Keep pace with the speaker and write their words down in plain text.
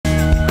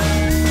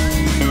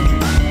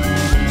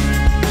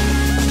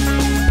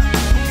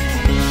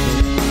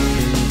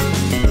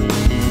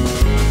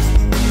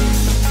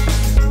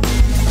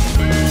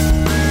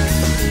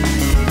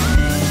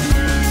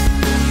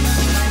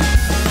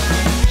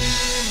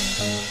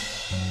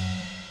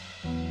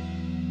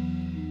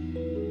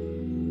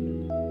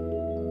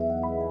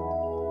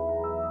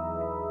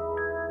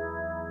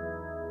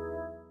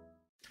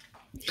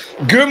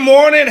Good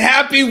morning.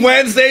 Happy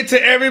Wednesday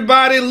to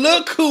everybody.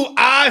 Look who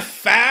I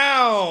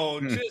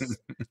found. Just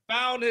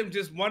found him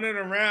just running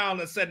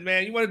around and said,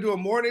 man, you want to do a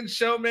morning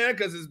show, man?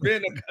 Because it's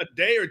been a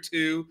day or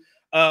two.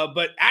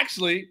 But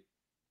actually,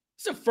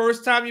 it's the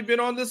first time you've been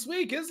on this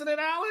week, isn't it,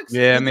 Alex?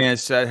 Yeah, man.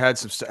 I had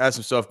some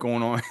stuff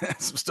going on.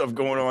 Some stuff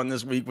going on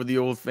this week with the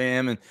old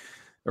fam and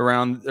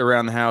around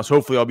the house.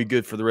 Hopefully, I'll be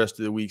good for the rest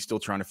of the week. Still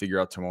trying to figure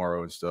out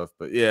tomorrow and stuff.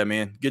 But yeah,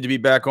 man, good to be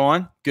back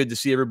on. Good to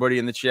see everybody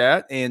in the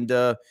chat. And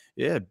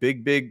yeah,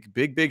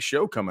 big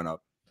show coming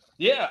up.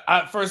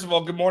 Yeah. First of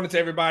all, good morning to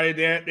everybody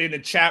there in the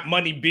chat.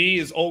 Money B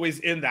is always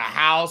in the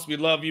house. We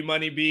love you,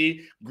 Money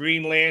B.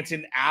 Green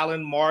Lantern,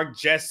 Alan, Mark,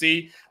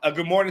 Jesse.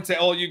 Good morning to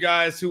all you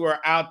guys who are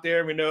out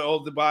there. We know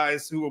all the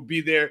guys who will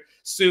be there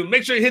soon.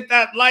 Make sure you hit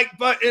that like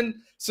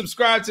button.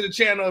 Subscribe to the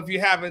channel if you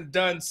haven't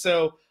done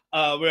so.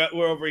 We're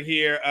over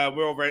here.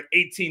 We're over at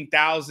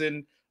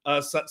 18,000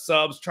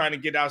 subs, trying to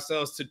get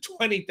ourselves to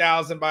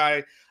 20,000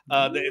 by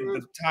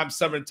the time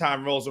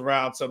summertime rolls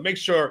around. So make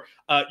sure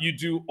you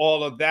do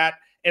all of that.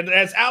 And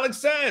as Alex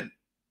said,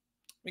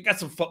 we got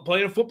some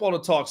plenty of football to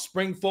talk.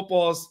 Spring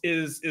football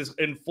is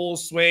in full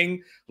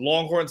swing.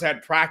 Longhorns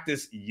had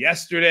practice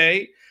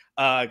yesterday.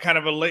 Kind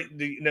of a late,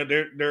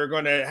 they're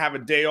going to have a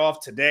day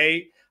off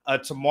today.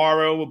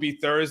 Tomorrow will be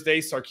Thursday.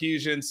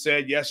 Sarkisian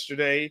said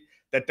yesterday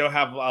that they'll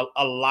have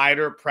a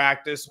lighter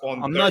practice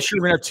on. I'm not sure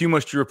we're gonna have too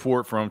much to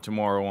report from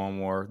tomorrow on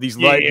more these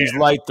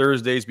light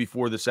Thursdays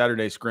before the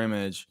Saturday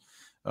scrimmage.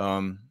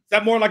 Is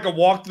that more like a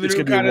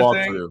walkthrough kind of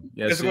thing?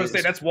 Yeah, I was going to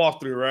say that's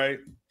walkthrough, right?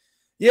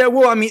 Yeah,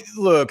 well, I mean,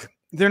 look,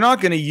 they're not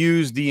going to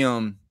use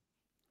the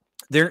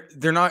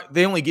they're not.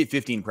 They only get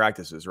 15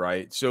 practices,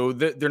 right? So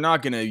they're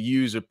not going to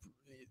use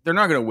they're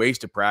not going to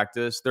waste a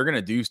practice. They're going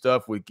to do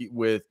stuff with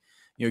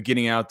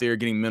getting out there,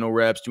 getting mental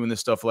reps, doing this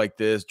stuff like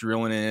this,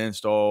 drilling and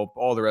install,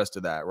 all the rest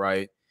of that,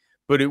 right?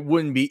 But it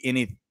wouldn't be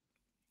any.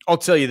 I'll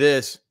tell you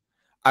this: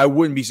 I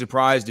wouldn't be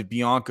surprised if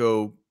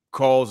Bianco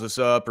calls us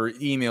up or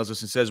emails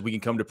us and says we can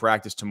come to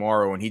practice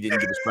tomorrow, and he didn't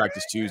give us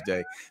practice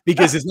Tuesday,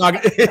 because it's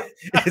not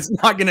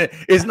gonna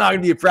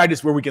be a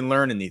practice where we can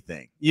learn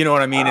anything. You know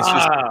what I mean?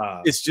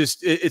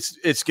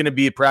 It's gonna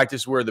be a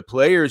practice where the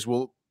players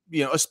will,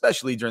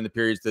 especially during the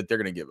periods that they're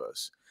gonna give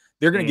us.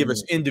 They're gonna give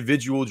us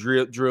individual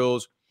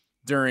drills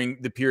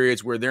during the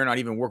periods where they're not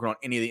even working on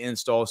any of the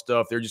install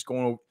stuff. They're just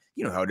going over.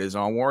 You know how it is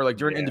on war. Like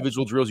during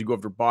individual drills, you go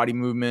over body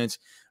movements.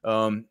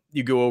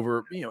 You go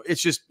over,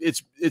 it's just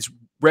it's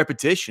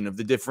repetition of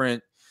the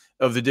different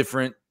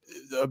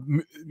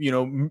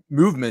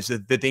movements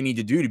that they need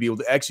to do to be able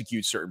to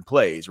execute certain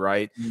plays,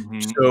 right?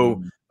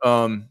 So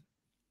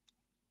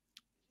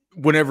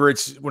whenever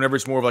it's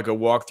more of like a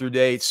walkthrough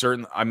day, it's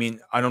certain. I mean,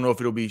 I don't know if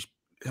it'll be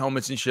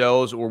helmets and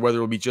shells or whether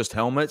it'll be just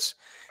helmets.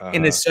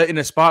 In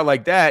a spot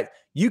like that,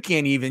 you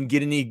can't even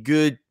get any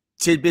good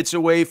tidbits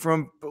away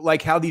from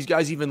like how these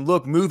guys even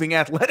look moving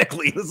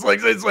athletically.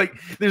 It's like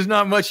there's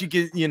not much you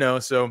can,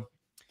 so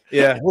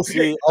yeah, we'll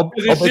see. I'll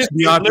bet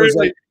Bianco's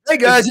like, hey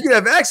guys, you can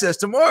have access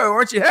tomorrow.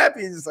 Aren't you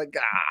happy? It's like,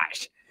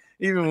 gosh,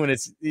 even when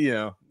it's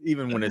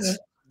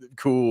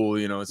cool,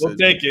 we'll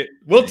take it.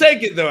 We'll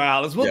take it though,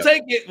 Alice. We'll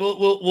take it.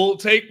 We'll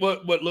take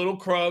what little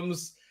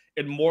crumbs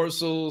and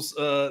morsels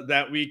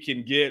that we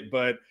can get.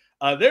 But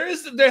there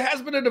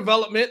has been a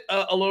development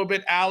a little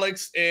bit,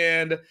 Alex,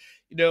 and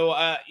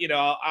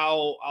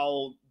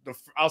I'll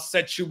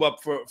set you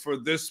up for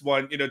this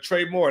one.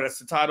 Trey Moore, that's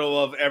the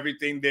title of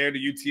everything there, the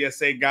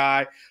UTSA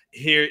guy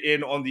here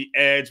on the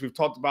edge. We've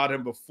talked about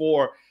him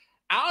before.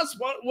 Alice,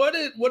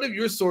 what have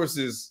your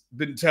sources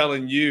been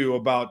telling you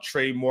about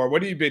Trey Moore?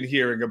 What have you been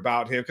hearing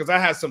about him? Because I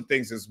have some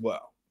things as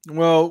well.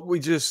 Well,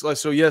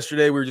 so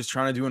yesterday we were just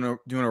trying to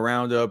doing a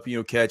roundup,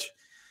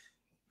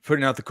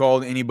 putting out the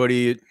call to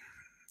anybody.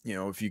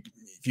 If you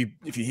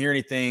hear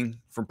anything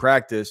from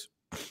practice,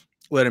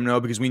 let him know,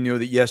 because we knew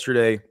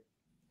that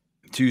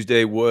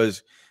Tuesday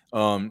was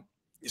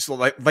so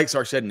like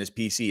Sark said in his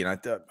PC, and I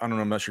don't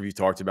know, I'm not sure if you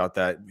talked about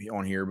that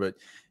on here, but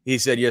he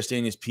said yesterday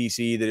in his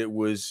PC that it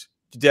was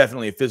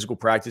definitely a physical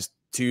practice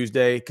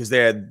Tuesday, because they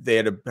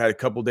had a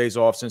couple of days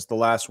off since the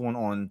last one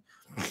on,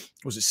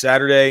 was it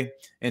Saturday?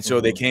 And so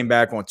they came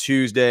back on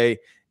Tuesday,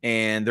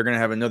 and they're going to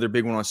have another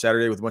big one on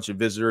Saturday with a bunch of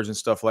visitors and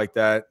stuff like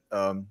that.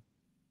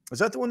 Is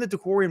that the one that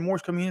DeCorian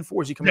Moore's coming in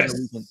for? Is he coming in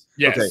the weekend?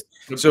 Yes. Okay.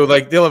 So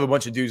like they'll have a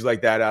bunch of dudes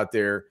like that out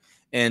there,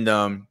 and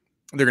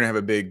they're gonna have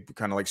a big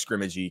kind of like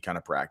scrimmagey kind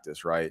of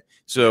practice, right?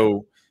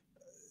 So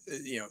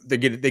they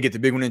get the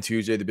big one in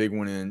Tuesday, the big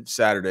one in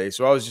Saturday.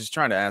 So I was just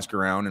trying to ask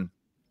around, and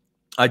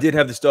I did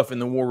have the stuff in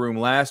the war room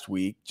last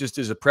week, just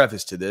as a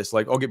preface to this.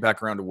 Like I'll get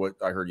back around to what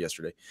I heard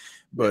yesterday,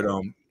 but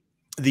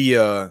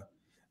the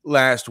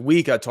last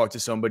week I talked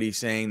to somebody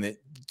saying that,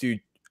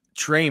 dude,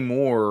 Trey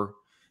Moore,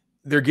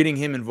 they're getting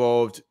him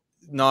involved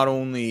not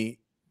only,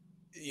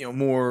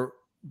 more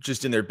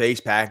just in their base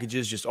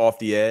packages, just off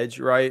the edge,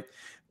 right?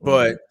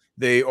 But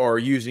they are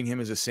using him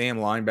as a Sam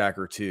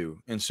linebacker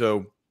too. And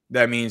so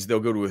that means they'll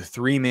go to a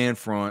 3-man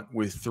front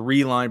with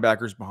 3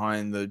 linebackers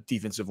behind the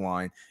defensive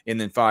line and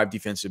then 5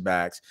 defensive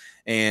backs.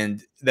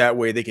 And that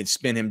way they can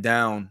spin him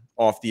down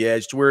off the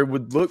edge to where it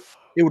would look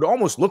it would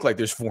almost look like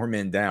there's 4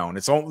 men down.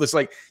 It's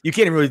like you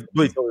can't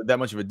really tell that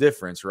much of a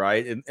difference,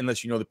 right?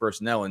 Unless you know the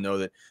personnel and know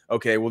that,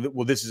 okay,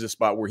 well, this is a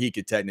spot where he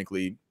could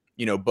technically,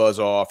 buzz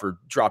off or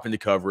drop into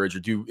coverage or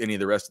do any of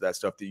the rest of that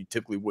stuff that you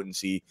typically wouldn't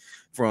see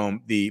from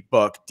the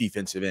Buck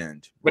defensive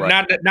end. But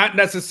right? not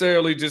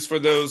necessarily, just for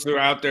those who are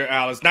out there,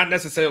 Alice, not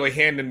necessarily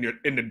hand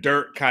in the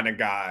dirt kind of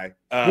guy.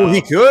 Well,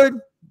 he could.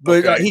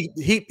 But okay.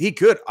 he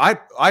could.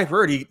 I've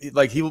heard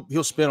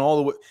he'll spin all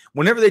the way.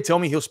 Whenever they tell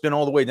me he'll spin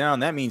all the way down,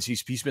 that means he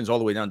spins all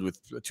the way down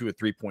to a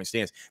 3-point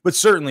stance. But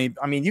certainly,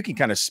 I mean, you can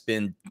kind of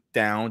spin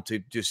down to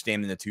just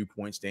stand in a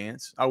 2-point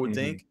stance, I would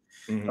think.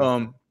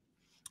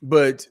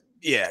 But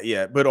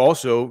yeah. But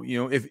also,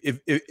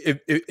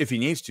 if he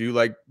needs to,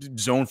 like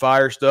zone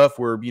fire stuff,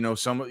 where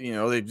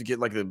they get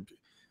like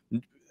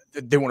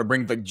they want to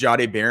bring like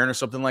Jade Barron or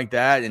something like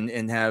that,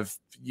 and have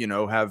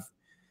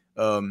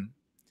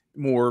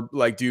more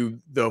like do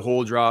the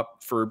whole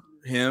drop for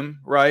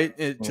him, right?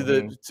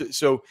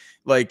 So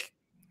like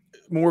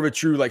more of a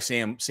true like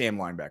Sam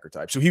linebacker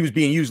type. So he was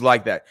being used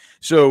like that.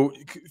 So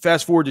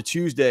fast forward to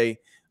Tuesday.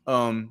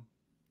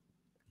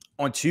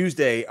 On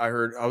Tuesday, I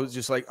was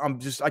just like, I'm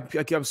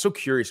so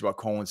curious about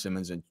Colin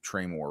Simmons and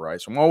Trey Moore, right?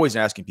 So I'm always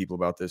asking people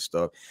about this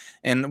stuff.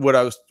 And what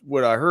I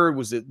heard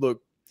was that,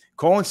 look,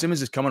 Colin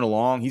Simmons is coming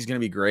along. He's going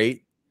to be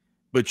great.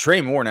 But Trey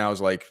Moore now is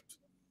like,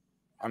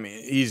 I mean,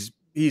 he's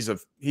a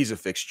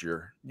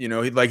fixture,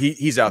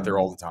 he's out there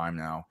all the time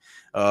now.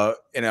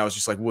 And I was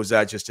just like, is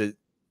that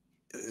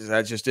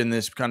just in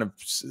this kind of,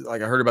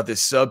 like, I heard about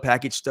this sub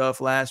package stuff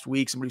last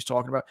week. Somebody was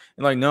talking about,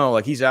 and like, no,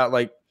 like he's out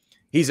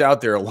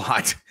there a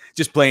lot,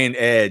 just playing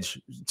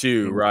edge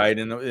too. Right.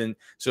 And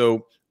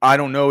so I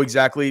don't know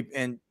exactly.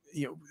 And,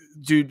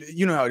 dude,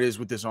 you know how it is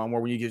with this on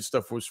where when you get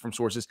stuff from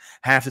sources,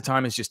 half the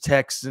time it's just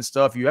texts and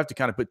stuff. You have to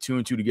kind of put 2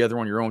 and 2 together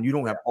on your own. You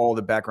don't have all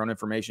the background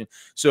information.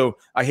 So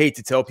I hate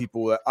to tell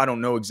people that I don't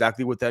know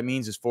exactly what that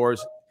means as far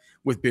as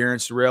with Barron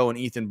Sorrell and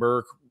Ethan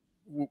Burke,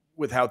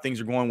 with how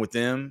things are going with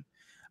them.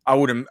 I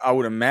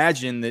would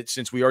imagine that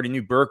since we already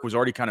knew Burke was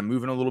already kind of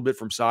moving a little bit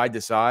from side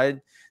to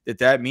side,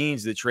 that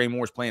means that Trey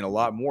Moore's playing a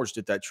lot more just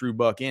at that true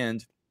buck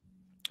end,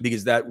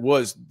 because that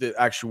was the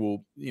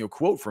actual,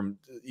 quote from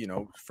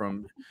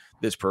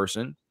this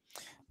person.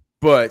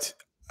 But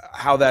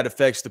how that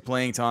affects the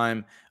playing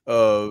time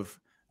of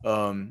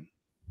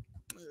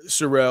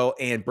Sorrell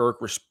and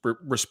Burke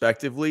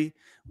respectively,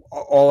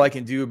 all I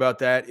can do about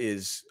that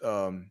is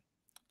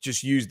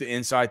just use the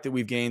insight that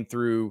we've gained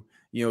through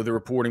the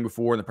reporting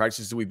before and the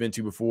practices that we've been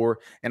to before.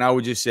 And I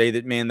would just say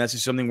that, man, that's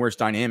just something where it's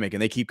dynamic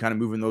and they keep kind of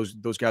moving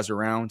those guys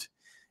around.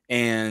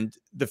 And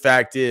the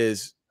fact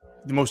is,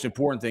 the most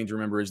important thing to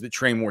remember is that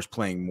Trey Moore's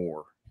playing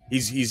more.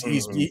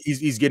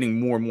 He's getting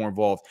more and more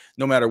involved,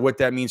 no matter what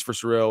that means for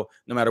Sorrell,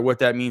 no matter what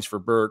that means for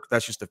Burke.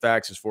 That's just the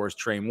facts as far as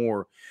Trey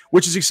Moore,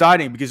 which is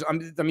exciting because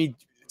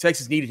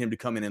Texas needed him to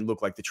come in and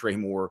look like the Trey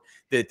Moore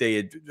that they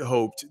had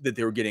hoped that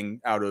they were getting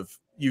out of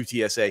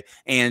UTSA.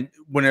 And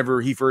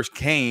whenever he first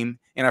came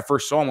and I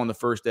first saw him on the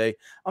first day,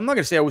 I'm not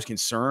going to say I was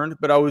concerned,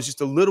 but I was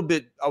just a little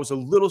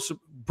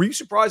were you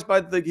surprised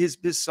by his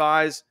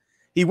size?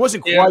 He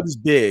wasn't quite as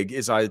big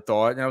as I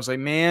thought. And I was like,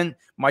 man,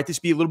 might this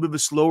be a little bit of a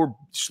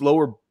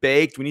slower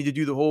baked? We need to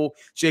do the whole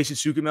Jason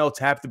Sukumel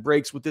tap the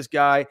brakes with this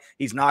guy.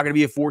 He's not going to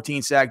be a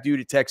 14-sack dude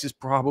at Texas,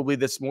 probably.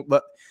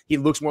 He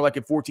looks more like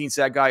a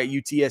 14-sack guy at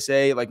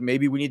UTSA. Like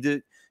maybe we need to,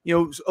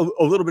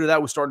 a little bit of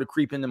that was starting to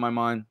creep into my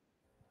mind.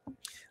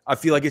 I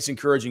feel like it's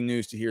encouraging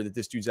news to hear that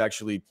this dude's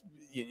actually,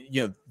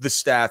 the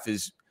staff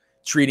is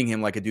treating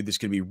him like a dude that's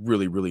going to be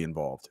really, really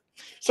involved.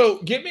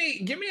 So give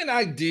me an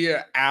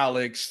idea,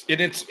 Alex, and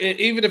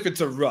even if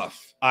it's a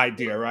rough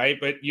idea, right?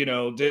 But lean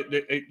on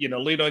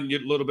a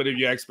little bit of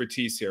your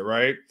expertise here,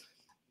 right?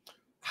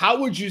 How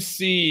would you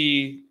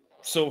see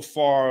so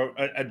far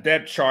a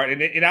depth chart?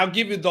 And I'll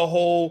give you the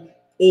whole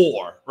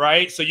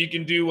right? So you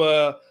can do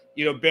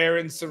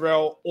Barron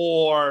Sorrell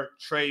or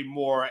Trey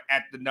Moore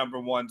at the number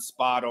 1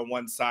 spot on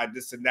one side,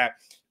 this and that.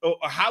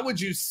 How would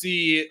you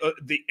see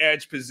the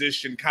edge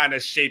position kind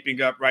of shaping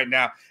up right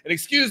now? And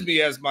excuse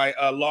me, as my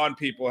lawn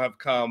people have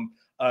come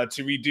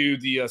to redo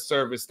the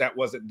service that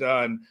wasn't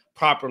done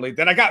properly,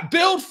 that I got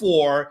billed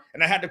for,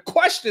 and I had to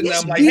question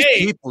them. Like,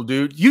 hey, people,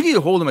 dude, you need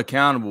to hold them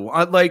accountable.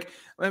 I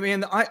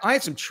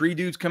had some tree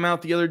dudes come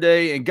out the other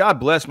day, and God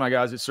bless my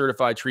guys at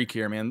Certified Tree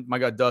Care, man. My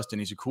guy Dustin,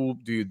 he's a cool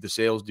dude, the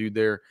sales dude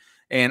there,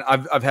 and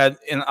I've had,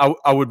 and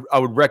I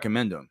would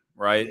recommend them,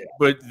 right? Yeah.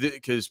 But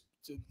because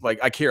like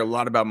I care a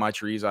lot about my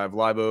trees. I have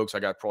live oaks. I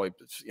got probably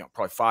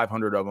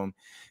 500 of them,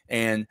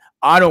 and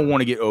I don't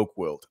want to get oak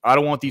wilt. I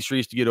don't want these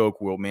trees to get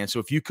oak wilt, man. So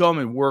if you come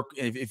and work,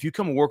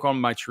 on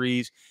my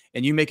trees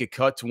and you make a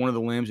cut to one of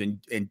the limbs and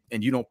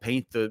you don't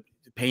paint it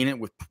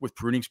with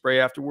pruning spray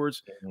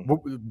afterwards,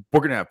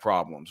 we're gonna have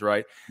problems,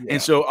 right? Yeah.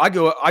 And so I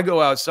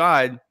go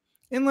outside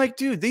and like,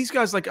 dude, these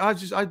guys, like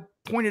I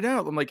pointed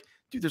out, I'm like,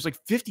 dude, there's like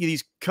 50 of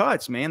these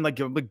cuts, man.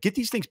 Like, get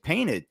these things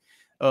painted.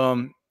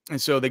 And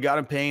so they got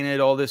him painted,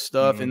 all this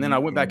stuff. And then I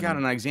went back out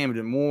and I examined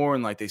it more,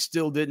 and like they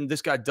still didn't.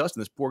 This guy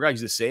Dustin, this poor guy,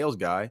 he's a sales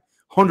guy,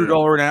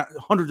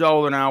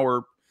 $100 an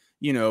hour,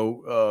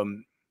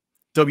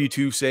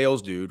 W-2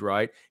 sales dude,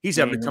 right? He's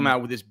having to come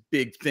out with this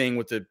big thing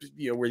with the,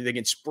 where they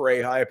can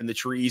spray high up in the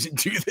trees and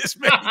do this,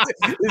 man.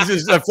 It's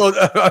just, I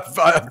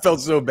felt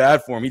so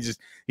bad for him.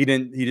 He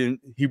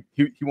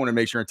wanted to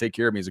make sure and take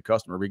care of me as a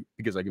customer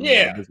because I give him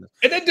a lot of business.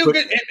 And they do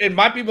good. And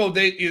my people,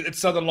 at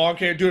Southern Lawn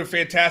Care, do a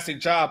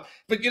fantastic job.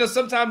 But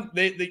sometimes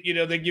they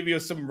give you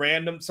some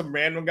random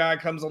guy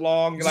comes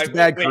along. It's like a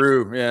bad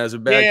crew. Yeah, it's a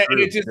bad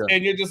crew.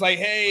 And you're just like,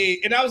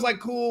 hey. And I was like,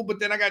 cool. But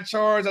then I got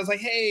charged. I was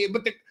like, hey.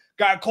 But the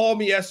guy called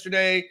me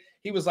yesterday.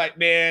 He was like,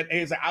 man. And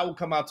he's like, I will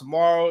come out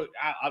tomorrow.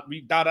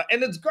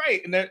 And it's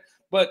great.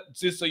 But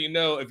just so you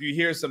know, if you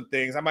hear some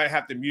things, I might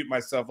have to mute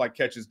myself like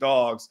Catch's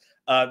dogs.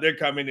 They're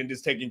coming and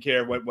just taking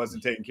care of what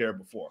wasn't taken care of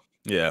before.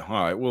 Yeah.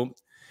 All right. Well.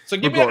 So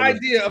give me an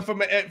idea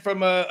from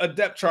a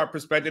depth chart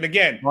perspective.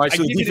 Again, all right.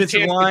 So the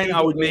defensive line,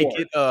 I would make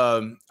it.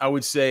 I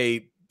would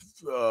say,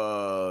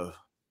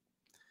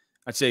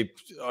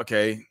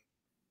 okay,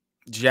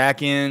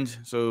 jack end.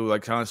 So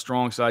like kind of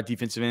strong side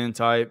defensive end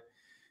type.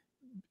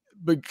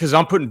 Because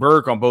I'm putting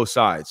Burke on both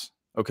sides.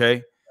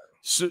 Okay,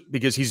 so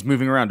because he's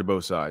moving around to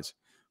both sides.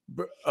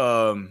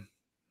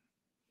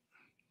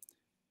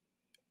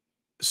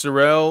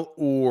 Sorrell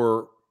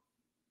or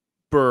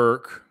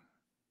Burke.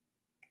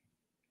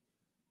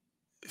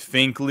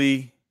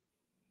 Finkley,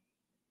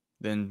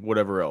 then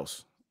whatever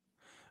else.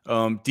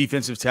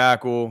 Defensive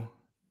tackle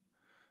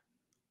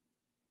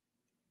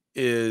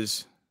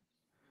is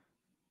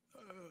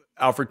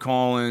Alfred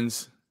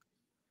Collins,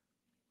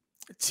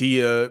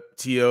 Tia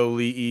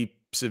Lee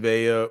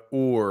Savea,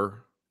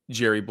 or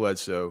Jerry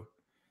Bledsoe.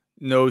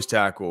 Nose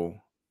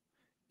tackle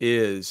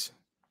is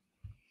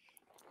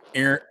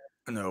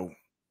Vernon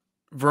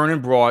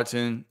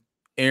Broughton,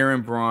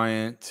 Aaron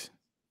Bryant,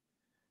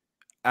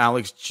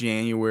 Alex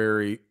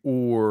January,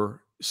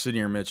 or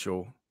Sydir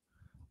Mitchell.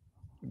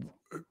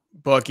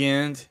 Buck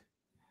end,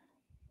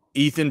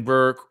 Ethan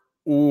Burke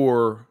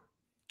or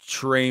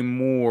Trey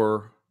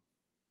Moore.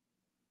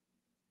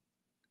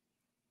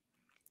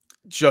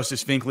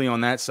 Justice Finkley on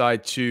that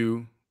side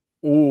too,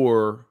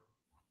 or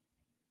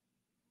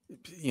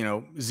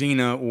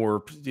Zena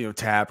or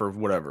Tap or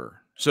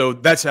whatever. So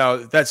that's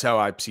how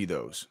I see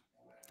those.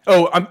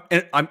 Oh,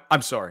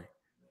 I'm sorry.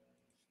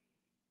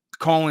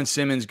 Colin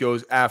Simmons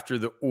goes after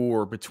the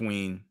or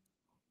between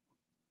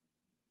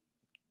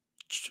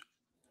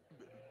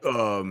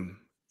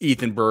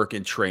Ethan Burke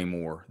and Trey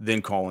Moore,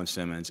 then Colin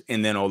Simmons,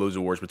 and then all those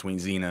ors between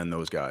Zena and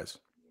those guys.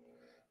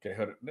 Okay,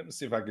 hold on. Let me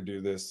see if I can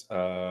do this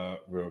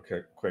real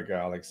quick,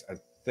 Alex. I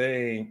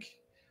think.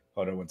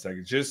 Hold on one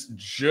second.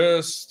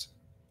 Just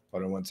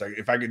hold on one second.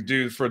 If I could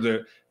do for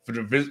the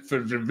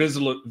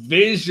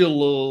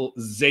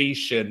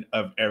visualization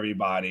of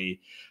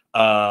everybody.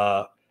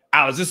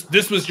 Alex,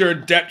 this was your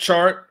depth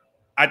chart,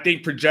 I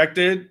think,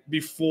 projected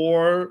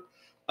before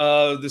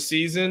the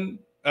season,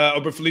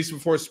 or at least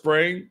before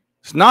spring.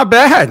 It's not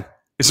bad.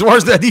 As far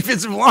as that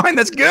defensive line,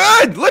 that's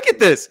good. Look at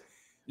this.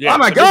 Yeah, oh,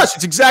 my gosh,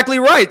 it's exactly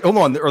right. Hold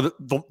on. Or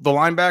the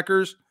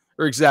linebackers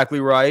are exactly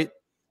right.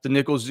 The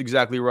nickel's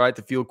exactly right.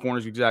 The field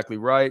corner's exactly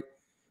right.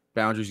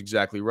 Boundary's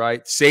exactly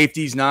right.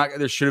 Safety's not.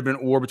 There should have been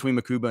or between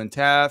Makuba and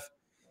Taff.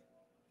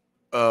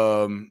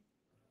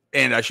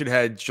 And I should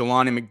have had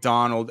Jelani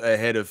McDonald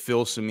ahead of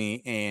Phil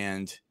Sami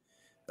and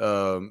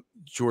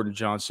Jordan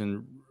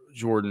Johnson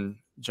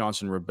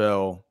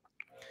Rebel.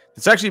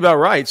 It's actually about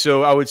right.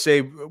 So I would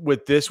say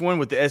with this one,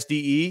 with the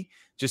SDE,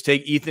 just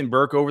take Ethan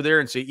Burke over there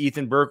and say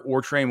Ethan Burke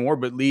or Trey Moore,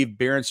 but leave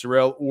Baron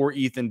Sorrell or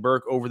Ethan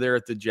Burke over there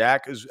at the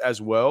jack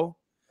as well.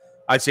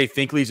 I'd say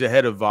Finkley's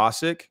ahead of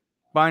Vosick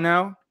by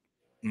now.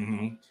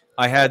 Mm-hmm.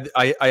 I had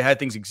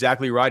things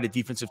exactly right at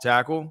defensive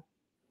tackle.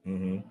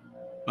 Mm-hmm.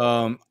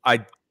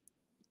 I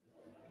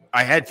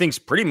had things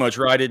pretty much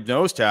right at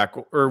nose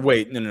tackle. Or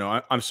wait,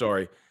 no. I'm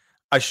sorry.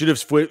 I should have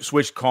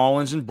switched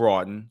Collins and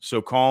Broughton.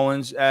 So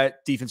Collins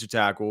at defensive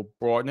tackle,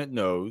 Broughton at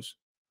nose.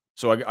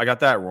 So I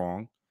got that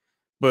wrong.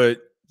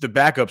 But the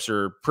backups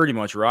are pretty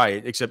much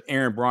right, except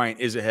Aaron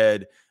Bryant is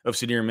ahead of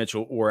Sydir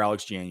Mitchell or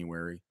Alex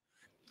January.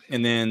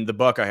 And then the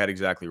Buck I had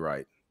exactly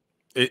right,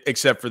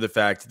 except for the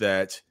fact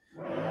that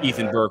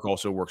Ethan Burke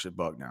also works at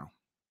Buck now.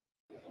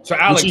 So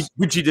Alex,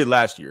 which he did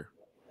last year.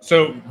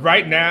 So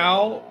right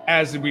now,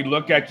 as we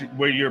look at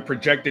where your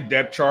projected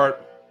depth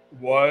chart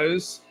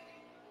was,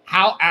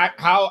 how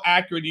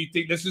accurate do you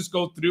think? Let's just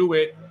go through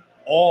it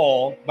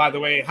all. By the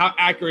way, how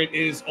accurate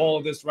is all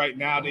of this right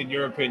now, in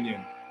your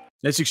opinion?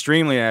 It's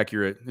extremely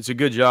accurate. It's a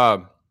good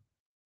job.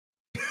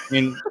 I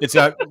mean, it's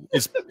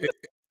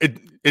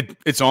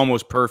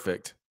almost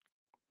perfect.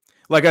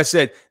 Like I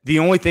said, the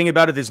only thing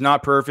about it that's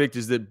not perfect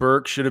is that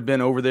Burke should have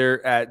been over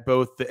there at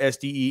both the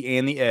SDE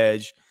and the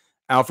edge.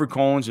 Alfred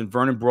Collins and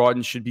Vernon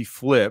Broughton should be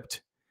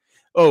flipped.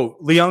 Oh,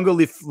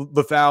 Leonga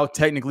Lefau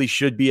technically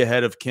should be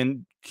ahead of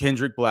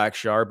Kendrick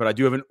Blackshire, but I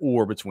do have an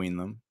or between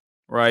them,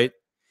 right?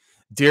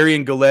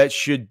 Darian Gillette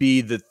should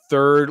be the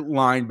third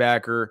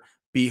linebacker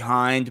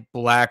behind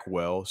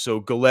Blackwell.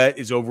 So Gillette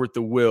is over at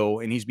the will,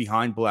 and he's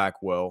behind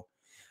Blackwell.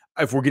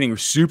 If we're getting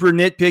super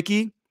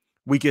nitpicky,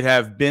 we could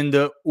have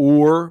Benda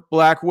or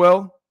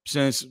Blackwell,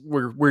 since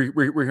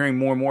we're hearing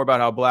more and more about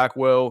how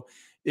Blackwell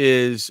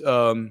is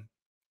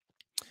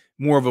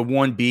more of a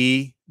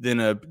 1B than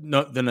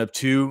a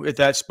 2 at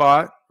that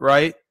spot,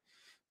 right?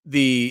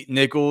 The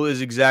nickel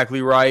is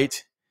exactly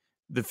right.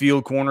 The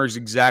field corner is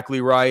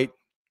exactly right.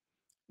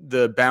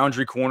 The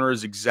boundary corner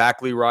is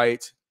exactly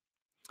right.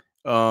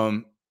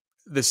 The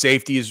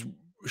safeties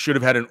should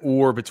have had an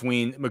or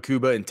between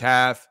Makuba and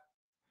Taff.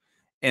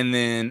 And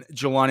then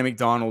Jelani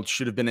McDonald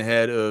should have been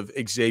ahead of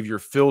Xavier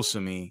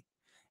Filsamy.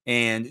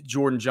 And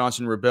Jordan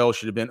Johnson-Rebel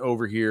should have been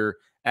over here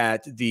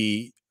at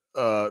the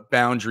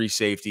boundary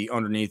safety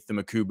underneath the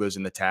Makubas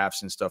and the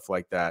Taffs and stuff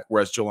like that.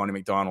 Whereas Jelani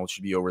McDonald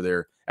should be over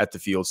there at the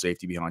field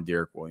safety behind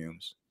Derek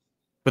Williams.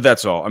 But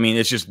that's all. I mean,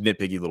 it's just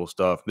nitpicky little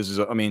stuff. This is,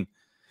 I mean,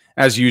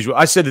 as usual,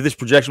 I said that this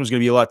projection was going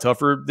to be a lot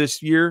tougher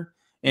this year,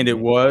 and it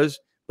was,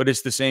 but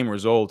it's the same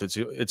result.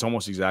 It's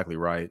almost exactly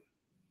right.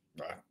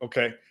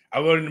 Okay. I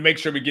wanted to make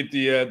sure we get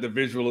the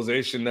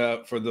visualization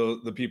for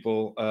the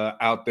people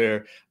out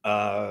there.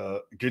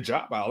 Good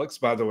job, Alex.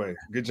 By the way,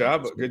 good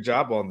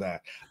job on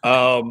that.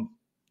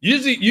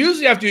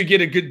 Usually after you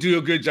do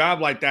a good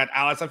job like that,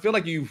 Alex, I feel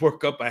like you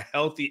work up a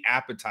healthy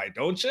appetite,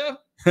 don't you?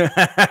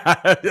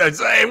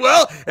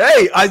 Well,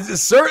 hey, I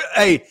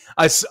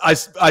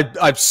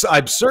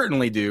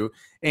certainly do.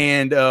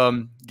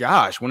 And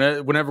gosh,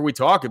 whenever we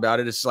talk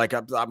about it, it's like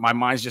my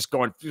mind's just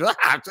going,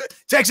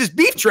 Texas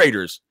beef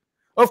traders.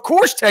 Of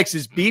course,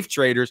 Texas beef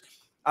traders.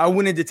 I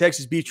went into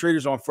Texas beef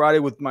traders on Friday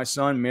with my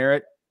son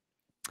Merritt.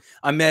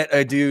 I met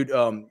a dude.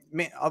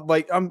 Man,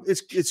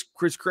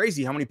 it's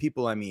crazy how many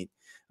people I meet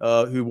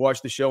who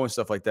watch the show and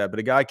stuff like that. But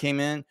a guy came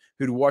in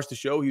who'd watched the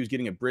show. He was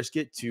getting a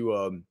brisket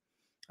to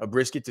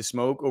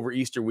smoke over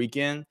Easter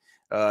weekend.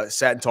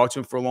 Sat and talked to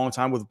him for a long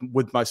time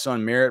with my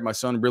son Merritt. My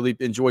son really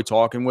enjoyed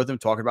talking with him,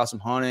 talking about some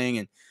hunting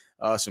and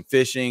some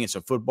fishing and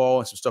some football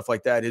and some stuff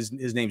like that. His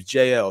name's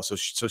JL.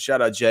 So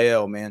shout out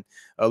JL, man.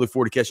 I look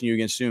forward to catching you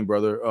again soon,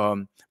 brother.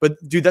 But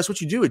dude, that's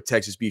what you do at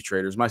Texas Beef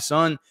Traders. My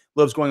son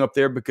loves going up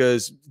there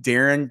because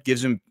Darren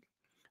gives him.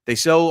 They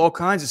sell all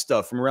kinds of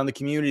stuff from around the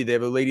community. They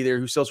have a lady there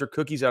who sells her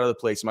cookies out of the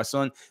place. My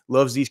son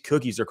loves these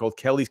cookies. They're called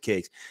Kelly's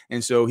Cakes.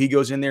 And so he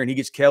goes in there and he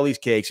gets Kelly's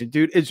Cakes. And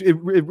dude,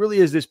 it really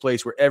is this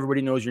place where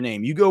everybody knows your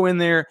name. You go in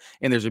there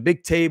and there's a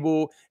big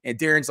table and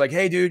Darren's like,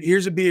 hey, dude,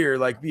 here's a beer.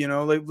 Like,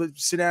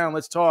 let's sit down.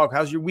 Let's talk.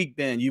 How's your week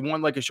been? You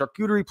want like a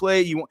charcuterie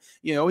plate?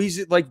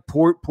 He's like,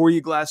 pour you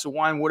a glass of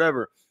wine,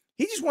 whatever.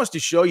 He just wants to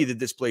show you that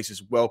this place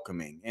is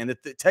welcoming and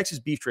that the Texas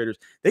Beef Traders,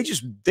 they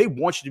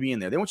want you to be in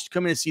there. They want you to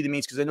come in and see the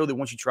meats because they know that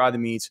once you try the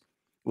meats,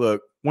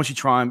 look, once you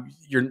try them,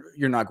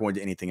 you're not going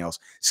to anything else.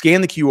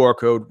 Scan the QR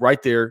code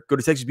right there. Go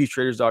to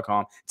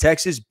TexasBeefTraders.com.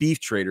 Texas Beef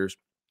Traders,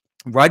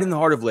 right in the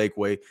heart of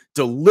Lakeway.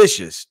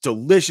 Delicious,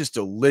 delicious,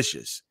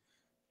 delicious.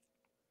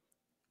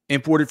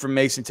 Imported from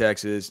Mason,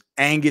 Texas.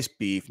 Angus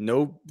beef.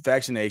 No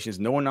vaccinations,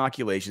 no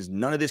inoculations,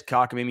 none of this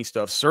cockamamie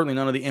stuff. Certainly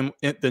none of the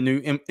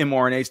new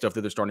mRNA stuff that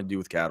they're starting to do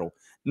with cattle.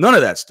 None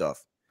of that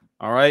stuff.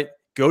 All right?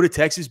 Go to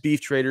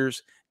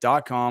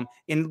TexasBeefTraders.com.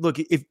 And look,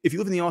 if you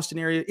live in the Austin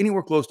area,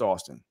 anywhere close to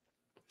Austin.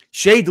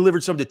 Shay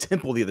delivered some to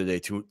Temple the other day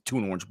to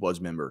an Orange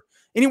Bloods member.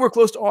 Anywhere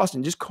close to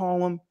Austin, just call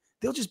them.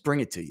 They'll just bring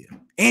it to you.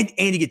 And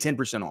you get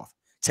 10% off.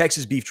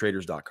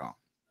 TexasBeefTraders.com.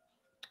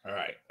 All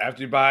right.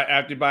 After you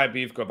buy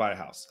beef, go buy a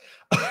house.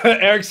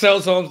 Eric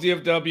Sells Homes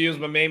DFW is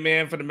my main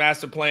man for the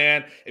master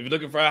plan. If you're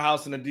looking for a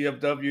house in the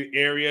DFW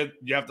area,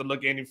 you have to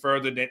look any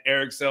further than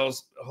Eric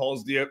Sells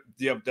Homes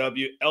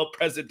DFW. El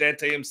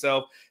Presidente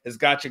himself has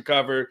got you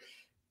covered.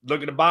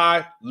 Looking to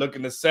buy,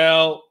 looking to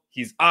sell.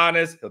 He's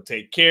honest. He'll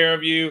take care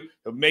of you.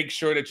 He'll make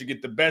sure that you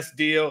get the best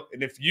deal.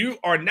 And if you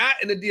are not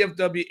in the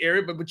DFW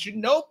area, but you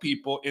know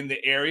people in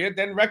the area,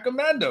 then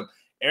recommend them.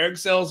 Eric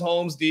Sells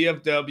Homes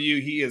DFW.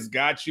 He has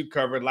got you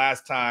covered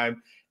last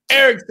time.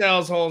 Eric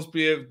Sells Homes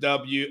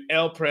DFW.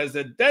 El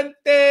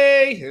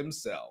Presidente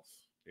himself.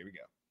 Here we go.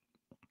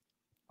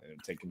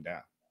 And take him down.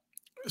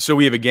 So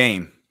we have a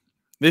game.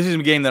 This is a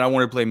game that I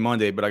wanted to play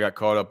Monday, but I got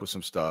caught up with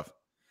some stuff.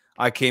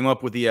 I came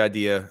up with the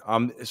idea.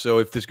 So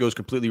if this goes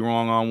completely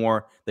wrong,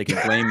 Anwar, they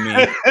can blame me.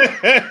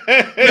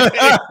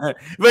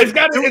 But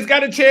it's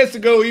got a chance to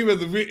go either.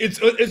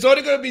 It's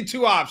only going to be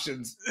two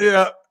options.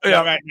 Yeah.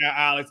 Right now,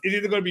 Alex. It's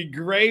either going to be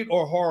great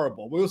or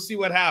horrible. We'll see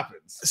what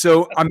happens.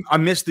 So I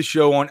missed the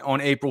show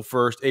on April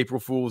 1st, April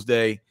Fool's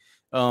Day.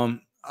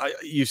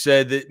 You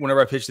said that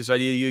whenever I pitched this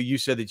idea to you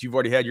said that you've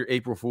already had your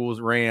April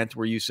Fool's rant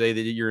where you say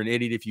that you're an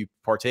idiot if you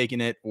partake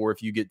in it or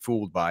if you get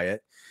fooled by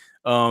it.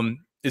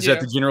 Is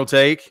that the general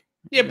take?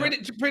 Yeah,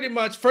 pretty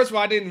much. First of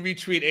all, I didn't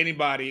retweet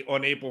anybody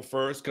on April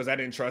 1st because I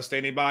didn't trust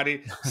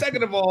anybody.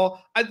 Second of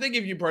all, I think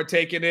if you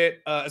partake in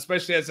it,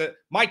 especially as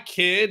my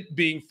kid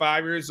being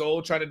 5 years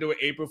old trying to do an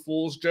April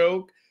Fool's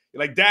joke, you're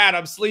like, Dad,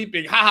 I'm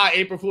sleeping. Haha,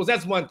 April Fool's.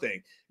 That's one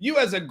thing. You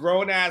as a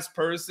grown-ass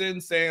person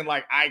saying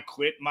like, I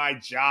quit my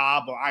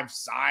job or I've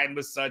signed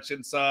with such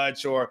and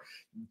such, or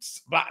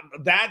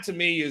that to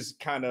me is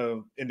kind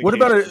of indication.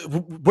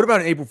 What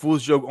about an April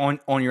Fool's joke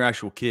on your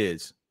actual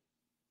kids?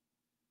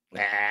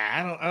 Nah,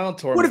 I don't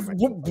torment.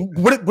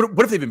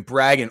 What if they've been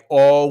bragging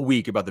all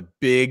week about the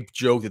big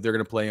joke that they're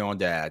going to play on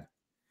Dad?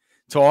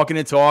 talking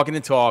and talking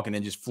and talking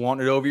and just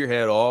flaunting it over your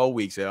head all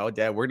week. Say, "Oh,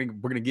 Dad, we're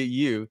gonna get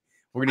you.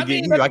 We're gonna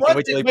get you. I can't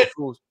wait till April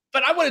Fools."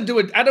 But I wouldn't do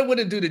it. I don't want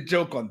to do the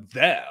joke on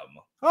them.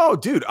 Oh,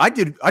 dude, I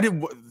did.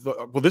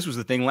 Well, this was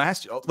the thing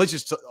last year. Let's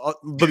just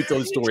let me tell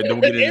the story, and then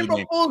we'll get into the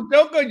game. April Fool's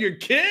joke on your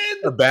kid?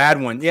 A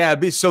bad one, yeah.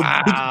 So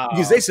wow.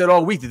 because they said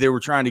all week that they were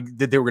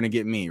going to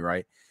get me,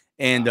 right?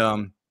 And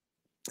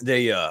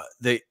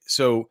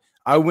so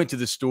I went to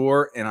the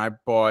store and I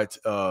bought.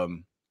 Do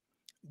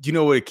you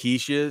know what a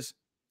quiche is?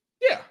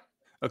 Yeah.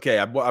 Okay,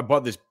 I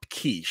bought this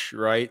quiche,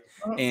 right?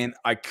 And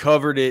I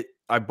covered it.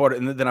 I bought it,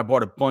 and then I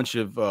bought a bunch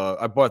of.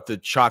 I bought the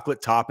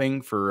chocolate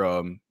topping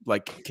for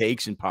like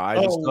cakes and pies.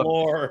 Oh, and stuff.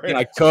 Lord! And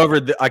I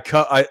covered I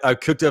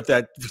cooked up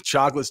that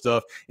chocolate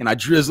stuff, and I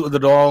drizzled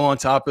it all on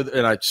top of it,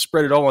 and I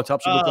spread it all on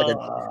top, so it looked like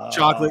a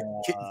chocolate,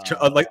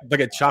 like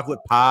a chocolate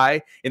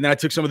pie. And then I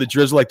took some of the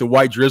drizzle, like the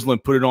white drizzle,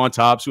 and put it on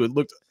top, so it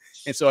looked.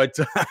 And so I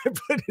put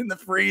it in the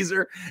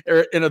freezer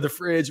or into the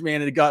fridge, man,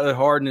 and it got it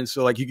hardened, and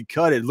so like you could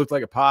cut it. It looked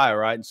like a pie,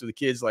 right? And so the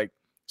kids like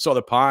saw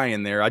the pie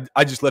in there.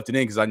 I just left it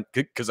in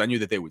because I knew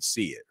that they would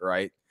see it,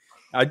 right?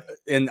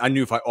 And I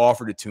knew if I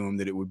offered it to them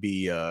that it would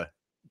be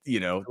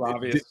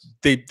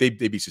they'd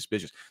be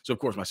suspicious. So of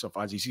course my son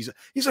finds he's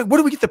like, "Where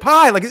do we get the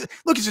pie? Like,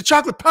 look, it's a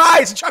chocolate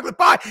pie. It's a chocolate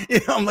pie."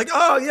 I'm like,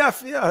 "Oh yeah,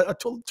 I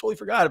totally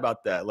forgot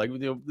about that." Like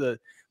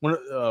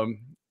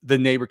the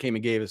neighbor came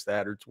and gave us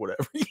that or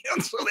whatever.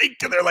 So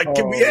they're like,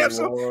 "Can we have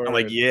some?" I'm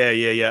like,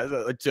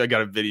 yeah. I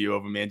got a video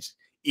of a man just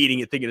eating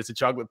it, thinking it's a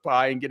chocolate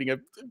pie, and getting a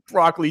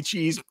broccoli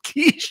cheese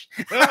quiche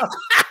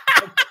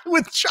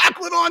with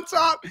chocolate on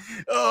top.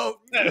 Oh,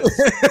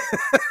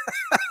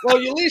 well,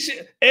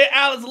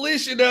 Alex, at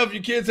least you know if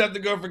your kids have to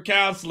go for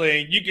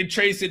counseling, you can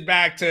trace it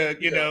back to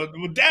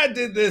well, Dad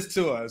did this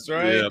to us,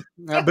 right?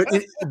 Yeah.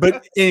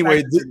 But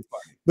anyway,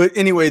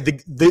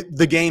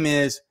 the game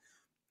is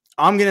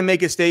I'm gonna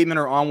make a statement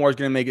or Anwar's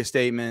gonna make a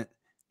statement,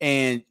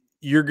 and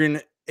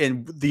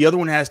and the other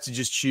one has to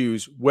just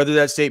choose whether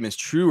that statement is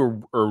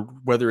true or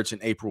whether it's an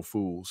April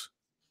Fool's.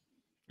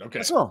 Okay.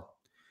 That's all.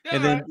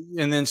 Yeah,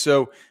 and then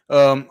so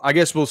I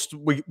guess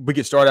we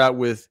could start out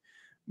with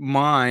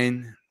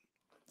mine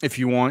if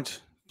you want.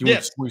 Do you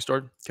want to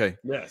start? Okay.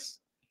 Yes.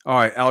 All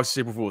right, Alex,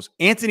 April Fools.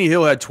 Anthony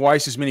Hill had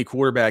twice as many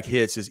quarterback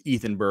hits as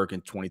Ethan Burke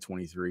in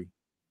 2023.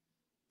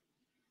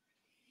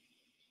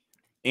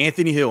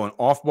 Anthony Hill, an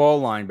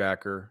off-ball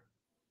linebacker.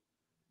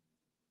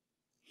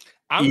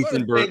 I'm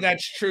going to say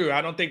that's true.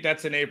 I don't think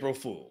that's an April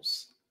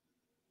Fool's.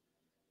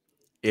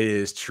 It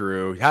is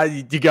true. How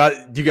you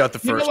got the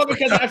first? You know what?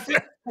 Because I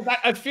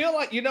feel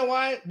like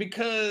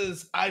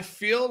because I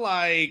felt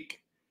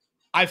like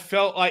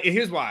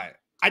here's why.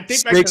 I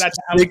think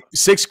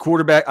six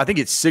quarterback. I think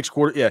it's six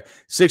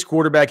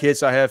quarterback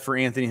hits I have for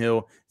Anthony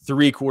Hill,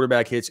 3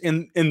 quarterback hits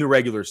in the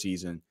regular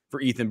season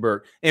for Ethan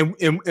Burke. And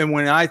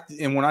when I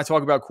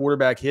talk about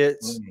quarterback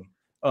hits,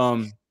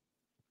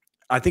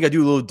 I think I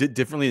do a little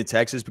differently in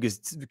Texas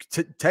because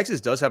Texas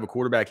does have a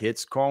quarterback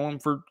hits column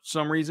for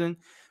some reason,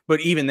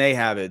 but even they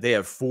have it. They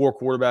have 4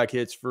 quarterback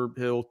hits for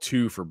Hill,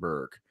 2 for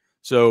Burke.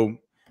 So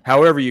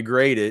however you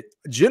grade it,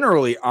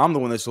 generally I'm the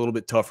one that's a little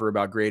bit tougher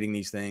about grading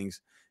these things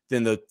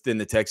than the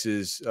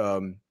Texas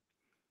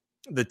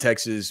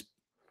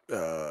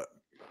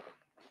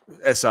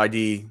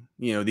SID.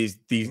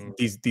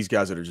 These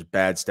guys that are just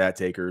bad stat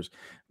takers,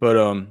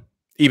 but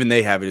even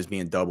they have it as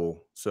being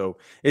double. So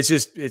it's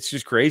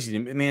just crazy.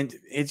 Man,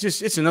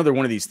 it's another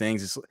one of these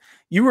things. It's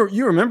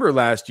you remember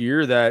last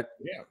year that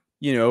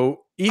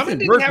Ethan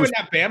Burke was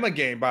that Bama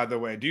game, by the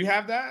way. Do you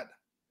have that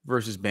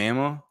versus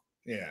Bama?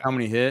 Yeah. How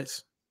many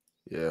hits?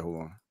 Yeah,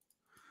 hold on.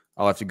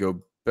 I'll have to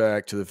go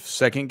back to the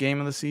second game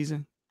of the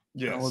season.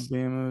 Yes.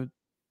 Alabama.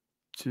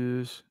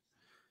 So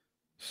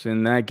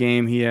in that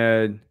game, he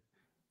had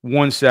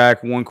 1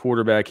 sack, 1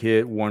 quarterback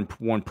hit, one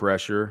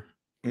pressure.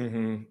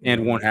 And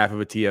 1/2 of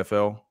a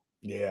TFL.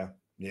 Yeah.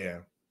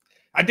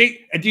 I think.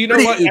 Do you know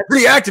what?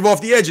 Pretty active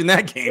off the edge in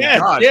that game.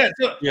 Yeah.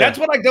 So that's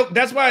what I go.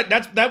 That's why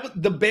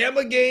the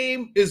Bama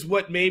game is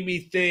what made me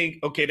think.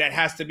 Okay, that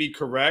has to be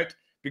correct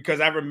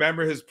because I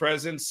remember his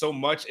presence so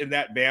much in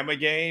that Bama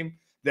game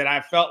that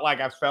I felt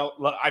him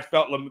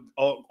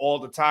all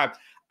the time.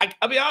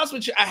 I'll be honest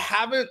with you. I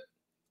haven't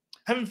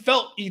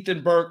felt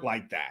Ethan Burke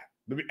like that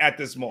at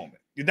this moment.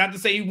 Not to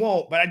say he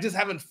won't, but I just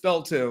haven't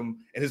felt him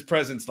and his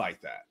presence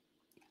like that.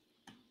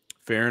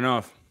 Fair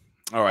enough.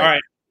 All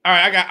right.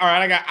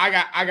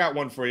 I got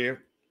one for you.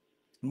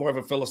 More of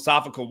a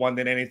philosophical one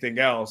than anything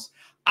else.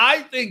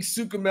 I think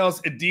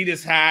Sukumel's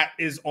Adidas hat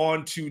is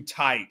on too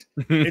tight,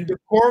 and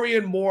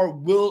DeCorian Moore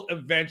will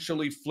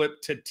eventually flip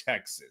to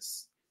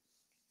Texas.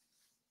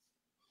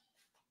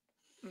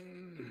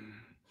 Am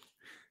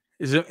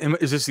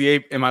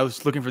I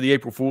looking for the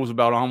April Fools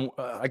about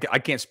I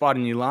can't spot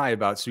any lie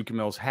about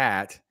Sukumel's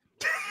hat.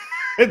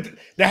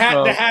 The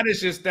hat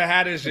is just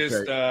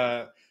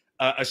a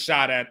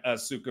shot at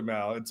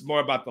Sukumel. It's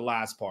more about the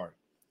last part.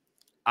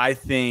 I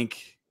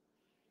think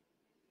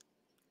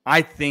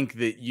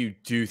that you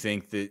do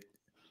think that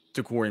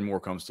DeCorian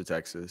Moore comes to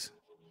Texas.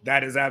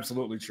 That is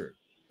absolutely true.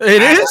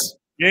 It is?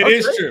 It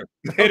is true.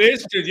 It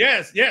is true.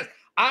 Yes.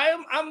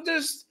 I'm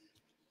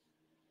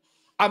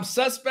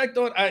suspect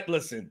on.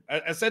 Listen.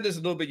 I said this a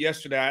little bit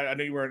yesterday. I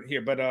know you weren't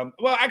here, but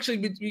well,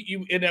 actually,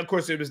 you and of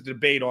course there was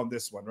debate on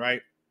this one,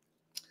 right?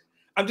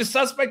 I'm just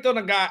suspect on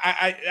a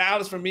guy.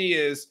 Alice for me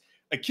is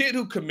a kid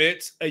who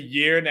commits a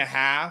year and a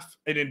half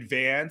in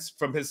advance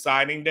from his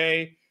signing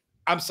day.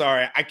 I'm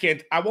sorry, I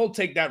can't. I won't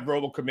take that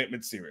verbal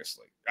commitment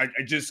seriously. I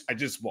just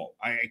won't.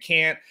 I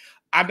can't.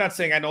 I'm not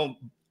saying I don't.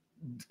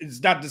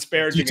 It's not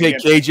disparaging. Do you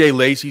take KJ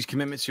Lacey's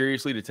commitment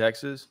seriously to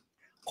Texas?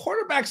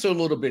 Quarterbacks are a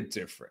little bit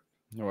different.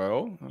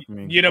 Well, I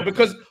mean,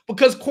 because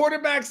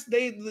quarterbacks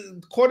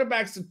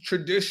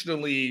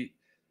traditionally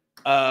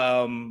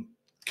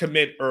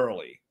commit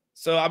early.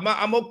 So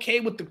I'm okay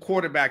with the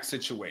quarterback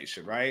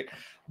situation, right?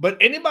 But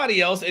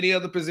anybody else, any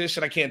other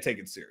position, I can't take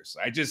it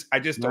seriously. I just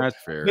don't. That's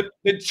fair.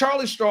 The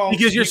Charlie Strong,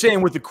 because you're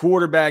saying with the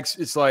quarterbacks,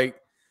 it's like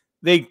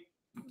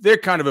they're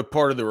kind of a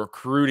part of the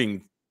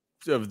recruiting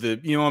of the,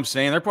 you know what I'm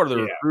saying? They're part of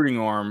the recruiting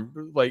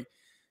arm. Like,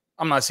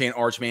 I'm not saying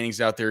Arch Manning's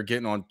out there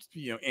getting on,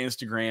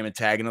 Instagram and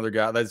tagging other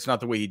guy. That's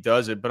not the way he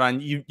does it. But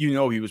he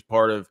was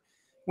part of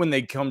when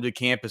they come to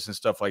campus and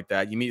stuff like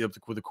that. You meet up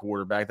with a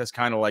quarterback. That's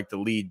kind of like the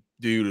lead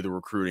dude of the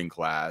recruiting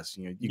class.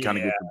 You kind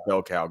of get the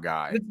bell cow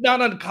guy. It's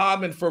not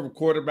uncommon for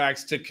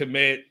quarterbacks to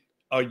commit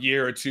a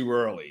year or two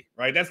early,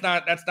 right? That's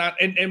not,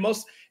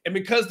 and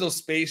because those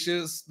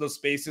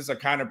spaces are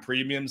kind of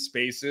premium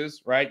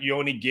spaces, right? You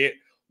only get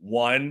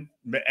one,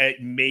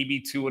 maybe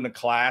two in a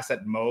class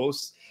at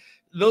most.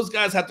 Those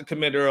guys have to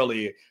commit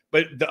early,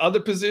 but the other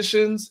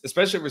positions,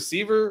 especially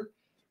receiver,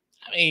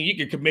 I mean, you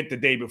can commit the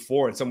day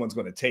before and someone's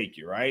going to take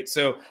you, right?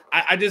 So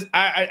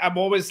I'm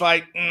always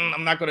like,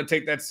 I'm not going to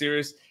take that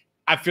serious.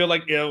 I feel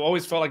like I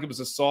always felt like it was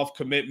a soft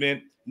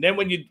commitment. And then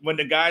when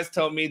the guys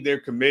tell me they're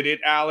committed,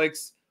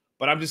 Alex,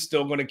 but I'm just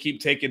still going to keep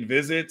taking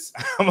visits,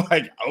 I'm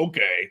like,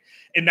 okay.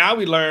 And now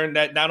we learn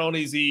that not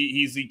only is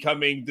he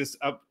coming this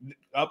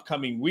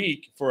upcoming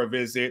week for a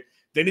visit,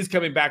 then he's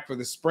coming back for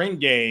the spring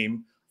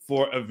game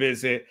for a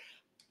visit.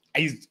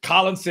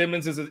 Colin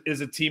Simmons is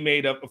a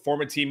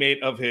former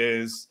teammate of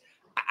his.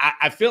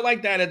 I feel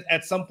like that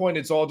at some point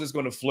it's all just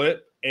going to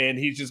flip, and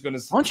he's just going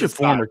to bunch of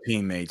former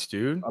teammates,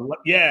 dude.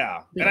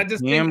 Yeah, and I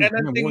just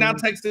think now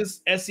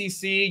Texas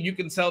SEC, you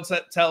can tell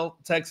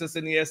Texas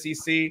in the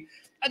SEC.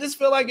 I just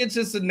feel like it's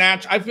just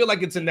I feel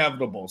like it's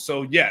inevitable.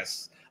 So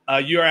yes,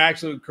 you are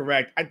actually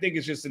correct. I think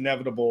it's just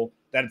inevitable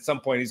that at some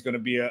point he's going to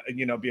be a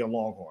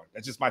Longhorn.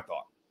 That's just my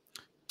thought.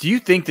 Do you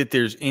think that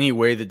there's any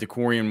way that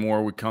DeCorian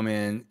Moore would come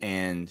in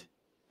and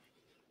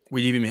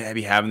we'd even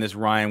be having this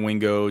Ryan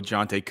Wingo,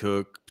 Jonte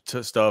Cook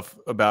stuff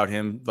about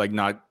him, like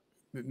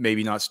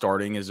maybe not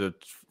starting as a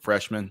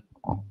freshman?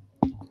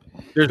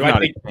 There's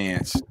not a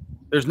chance.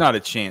 There's not a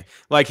chance.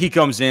 Like, he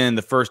comes in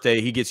the first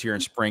day, he gets here in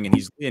spring,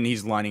 and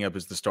he's lining up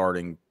as the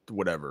starting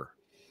whatever,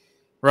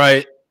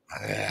 right?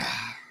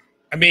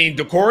 I mean,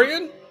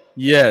 DeCorian?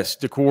 Yes,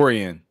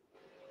 DeCorian.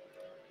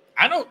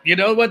 I don't. You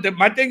know what?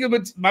 My thing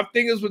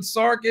is with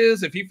Sark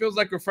is if he feels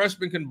like a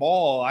freshman can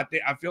ball, I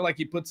feel like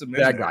he puts him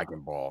in. That guy can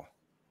ball.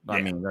 Yeah.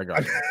 I mean, that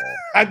guy can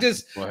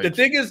ball. The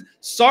thing is,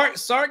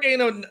 Sark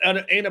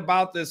ain't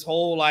about this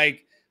whole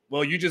like,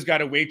 well, you just got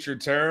to wait your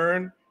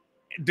turn.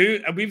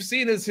 Dude, we've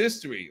seen his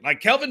history.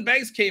 Like, Kelvin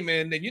Banks came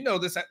in, and you know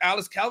this,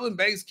 Alice. Kelvin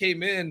Banks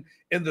came in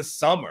the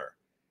summer,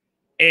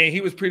 and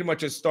he was pretty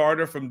much a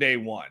starter from day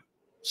one.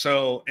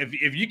 So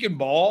if you can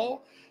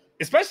ball,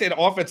 especially at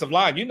the offensive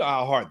line, you know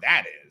how hard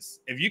that is.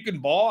 If you can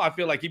ball, I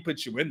feel like he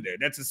puts you in there.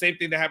 That's the same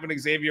thing that happened to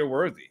Xavier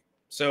Worthy.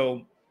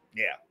 So,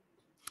 yeah.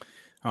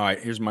 All right,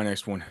 here's my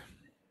next one.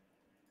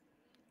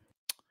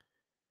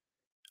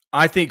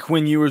 I think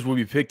Quinn Ewers will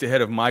be picked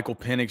ahead of Michael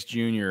Penix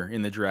Jr.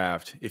 in the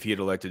draft if he had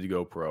elected to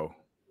go pro.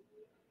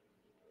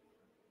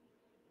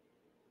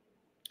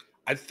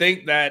 I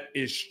think that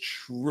is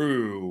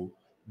true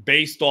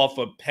based off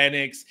of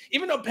Penix.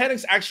 Even though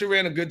Penix actually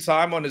ran a good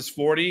time on his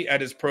 40 at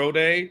his pro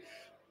day,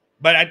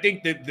 but I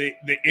think that the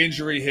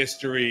injury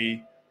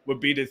history would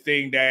be the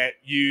thing that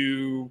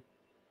you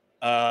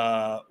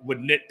would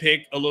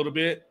nitpick a little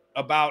bit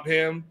about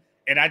him.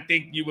 And I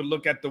think you would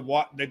look at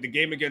the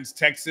game against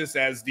Texas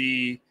as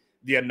the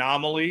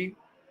anomaly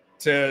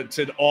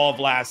to all of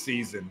last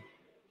season.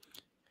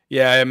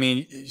 Yeah, I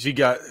mean,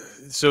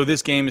 so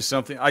this game is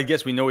something. I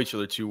guess we know each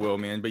other too well,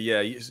 man. But yeah,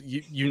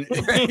 you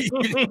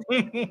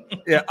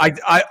yeah.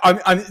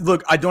 I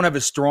look. I don't have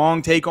a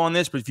strong take on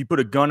this, but if you put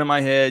a gun in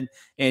my head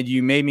and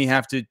you made me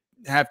have to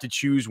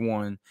choose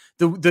one,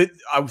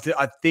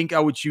 I think I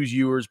would choose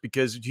Ewers,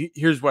 because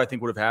here's what I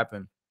think would have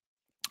happened.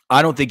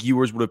 I don't think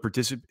Ewers would have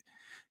participated.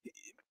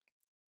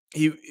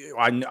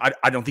 I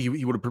don't think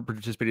he would have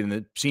participated in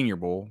the Senior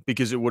Bowl,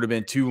 because it would have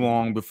been too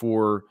long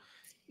before.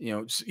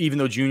 Even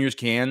though juniors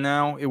can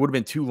now, it would have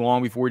been too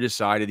long before he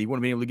decided. He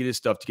wouldn't have been able to get his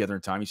stuff together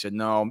in time. He said,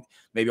 no,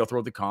 maybe I'll throw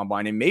at the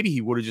combine. And maybe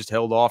he would have just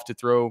held off to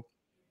throw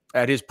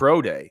at his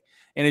pro day.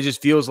 And it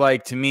just feels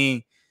like, to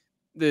me,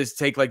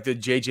 take like the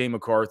J.J.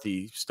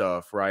 McCarthy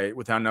stuff, right?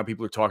 With how now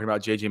people are talking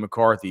about J.J.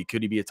 McCarthy.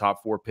 Could he be a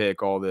top 4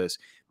 pick? All this.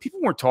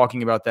 People weren't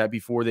talking about that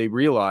before they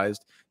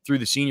realized through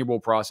the Senior Bowl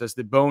process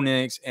that Bo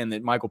Nix and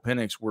that Michael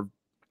Penix were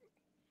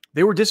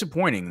they were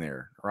disappointing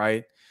there,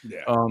 right?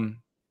 Yeah.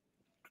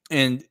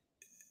 And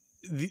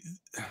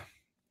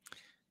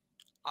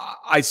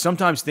I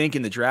sometimes think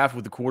in the draft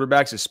with the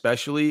quarterbacks,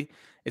 especially,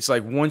 it's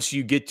like once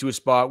you get to a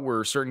spot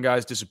where certain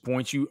guys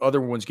disappoint you, other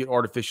ones get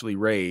artificially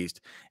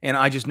raised. And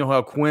I just know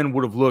how Quinn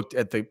would have looked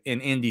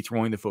in Indy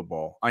throwing the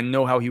football. I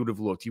know how he would have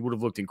looked. He would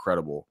have looked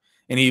incredible.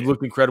 And he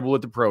looked incredible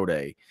at the pro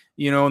day,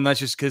 and that's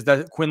just because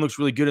Quinn looks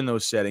really good in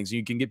those settings.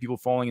 You can get people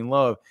falling in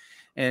love.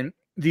 And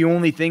the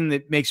only thing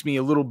that makes me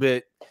a little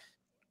bit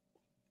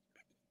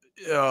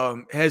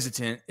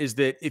hesitant is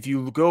that if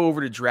you go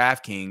over to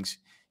DraftKings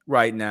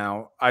right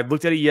now, I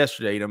looked at it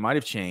yesterday, and it might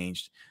have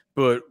changed,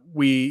 but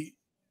we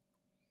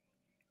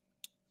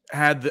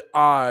had the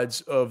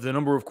odds of the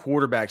number of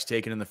quarterbacks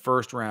taken in the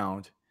first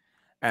round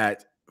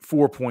at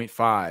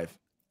 4.5.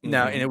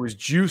 Now, and it was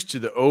juiced to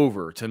the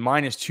over, to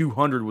minus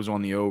 200 was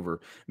on the over,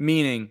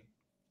 meaning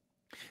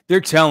they're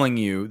telling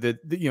you that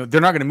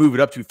they're not going to move it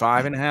up to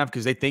 5.5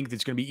 because they think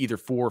it's going to be either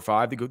 4 or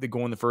 5. They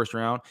go in the first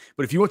round.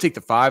 But if you want to take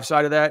the 5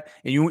 side of that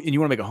and you want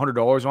to make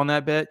 $100 on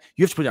that bet,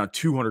 you have to put down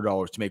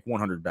 $200 to make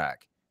 100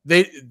 back.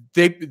 They're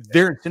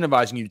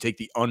incentivizing you to take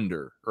the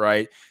under,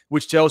 right?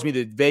 Which tells me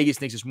that Vegas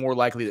thinks it's more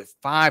likely that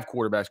 5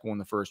 quarterbacks go in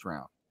the first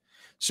round.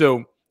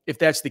 So if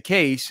that's the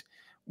case,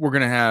 we're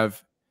going to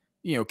have,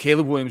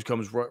 Caleb Williams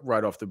comes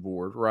right off the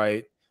board,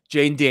 right?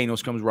 Jaden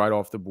Daniels comes right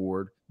off the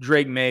board.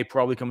 Drake May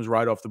probably comes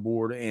right off the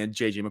board, and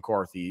J.J.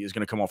 McCarthy is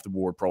going to come off the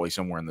board probably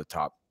somewhere in the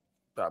top,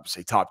 I would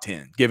say top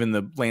 10, given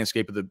the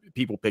landscape of the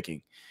people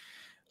picking.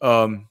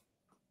 That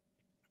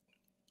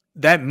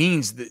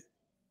means that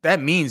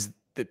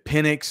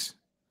Penix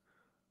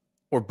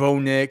or Bo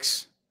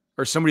Nix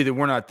or somebody that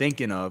we're not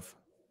thinking of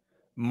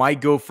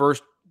might go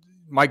first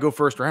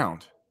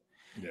round.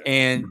 Yeah.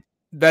 And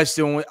that's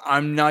the only,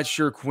 I'm not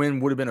sure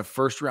Quinn would have been a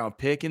first round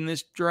pick in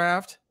this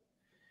draft.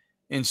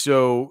 And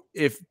so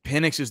if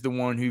Penix is the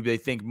one who they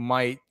think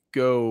might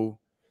go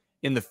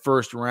in the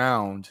first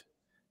round,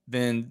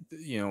 then,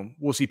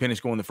 we'll see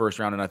Penix go in the first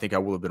round. And I think I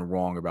will have been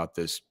wrong about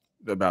this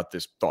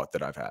thought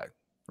that I've had.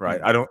 Right.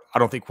 Mm-hmm. I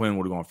don't think Quinn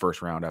would have gone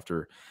first round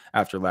after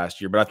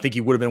last year, but I think he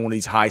would have been one of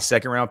these high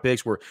second round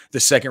picks where the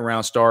second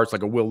round starts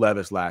like a Will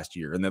Levis last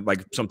year. And then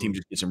like some team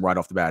just gets him right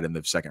off the bat in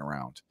the second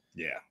round.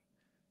 Yeah.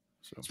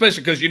 So.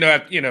 Especially because,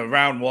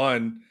 round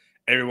one,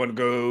 everyone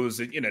goes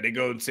and, they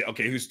go and say,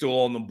 okay, who's still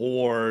on the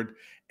board?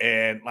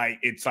 And like,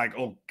 it's like,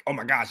 oh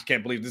my gosh, I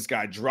can't believe this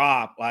guy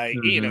dropped. Like,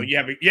 you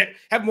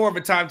have more of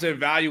a time to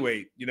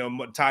evaluate,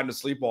 time to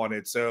sleep on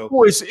it. So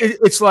well,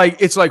 it's like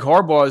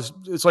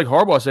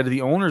Harbaugh said at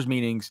the owners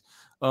meetings,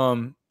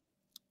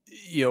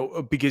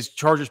 because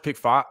Chargers pick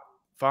five.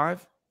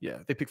 Yeah,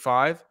 they pick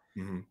 5.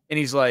 Mm-hmm. And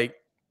he's like,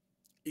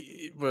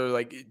 we're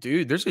like,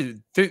 dude, there's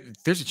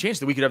a chance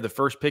that we could have the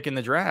first pick in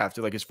the draft,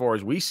 like as far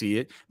as we see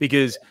it,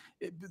 because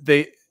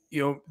they're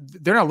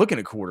not looking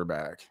at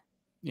quarterback.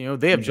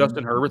 They have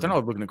Justin Herbert. They're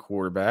not looking at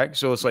quarterback.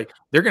 So it's like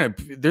there's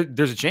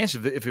a chance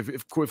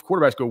if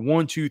quarterbacks go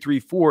 1, 2, 3,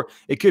 4,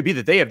 it could be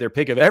that they have their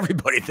pick of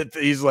everybody. That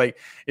he's like,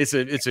 it's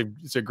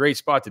a great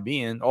spot to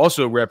be in.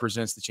 Also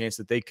represents the chance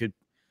that they could,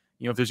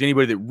 if there's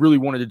anybody that really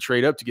wanted to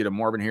trade up to get a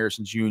Marvin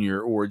Harrison Jr.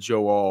 or a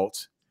Joe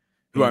Alt,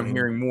 who I'm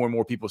hearing more and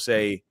more people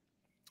say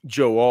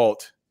Joe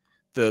Alt,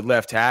 the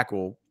left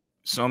tackle.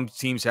 Some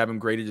teams have him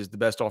graded as the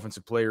best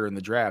offensive player in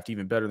the draft,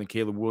 even better than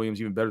Caleb Williams,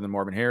 even better than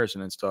Marvin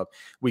Harrison and stuff.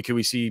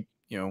 We see,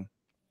 I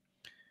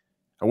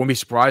wouldn't be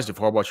surprised if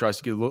Harbaugh tries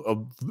to get a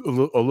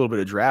little bit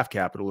of draft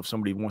capital if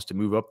somebody wants to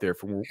move up there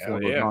for those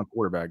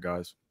non-quarterback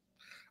guys.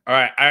 All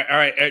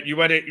right. You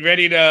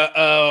ready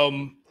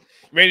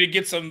to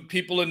get some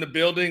people in the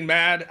building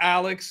mad,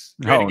 Alex?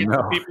 Ready to get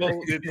some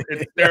people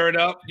and stir it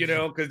up,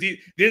 because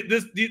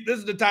this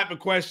is the type of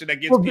question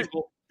that gets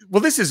people. Well,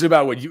 this is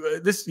about what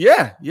you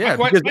yeah.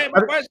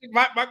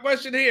 My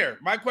question here.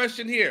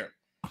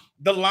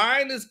 The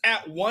line is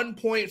at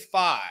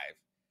 1.5.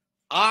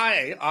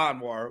 I,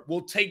 Anwar,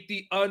 will take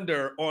the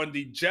under on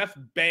the Jeff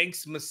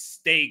Banks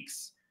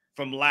mistakes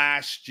from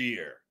last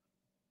year.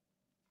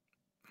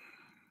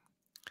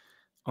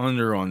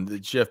 Under on the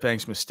Jeff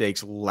Banks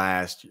mistakes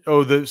last year.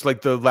 Oh, those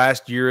like the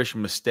last yearish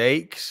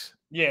mistakes?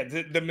 Yeah,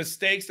 the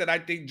mistakes that I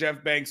think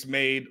Jeff Banks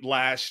made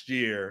last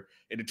year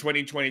in the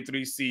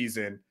 2023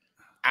 season.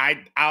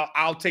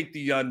 I'll take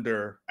the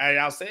under, and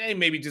I'll say, hey,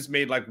 maybe just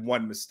made like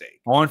one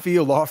mistake. On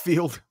field, off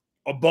field?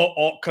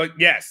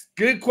 Yes,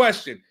 good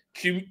question.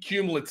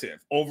 Cumulative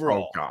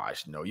overall. Oh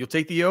gosh, no, you'll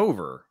take the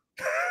over.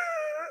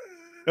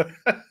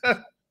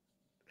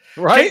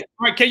 Right?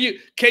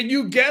 Can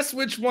you guess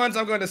which ones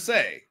I'm going to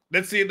say?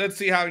 Let's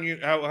see how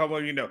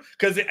well you know,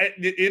 because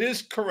it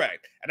is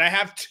correct, and I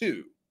have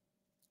 2.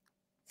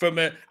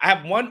 I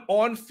have one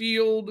on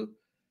field,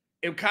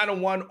 and kind of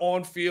one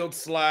on field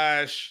 /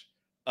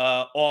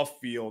 off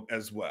field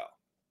as well.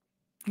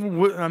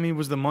 What, I mean,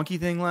 was the monkey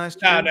thing last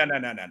year? No.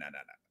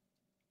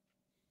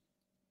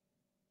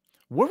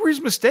 What were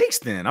his mistakes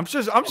then? I'm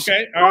just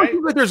okay. All right.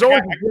 Like there's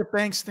always a Jeff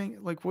Banks thing.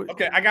 Like what?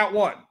 Okay, I got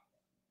one.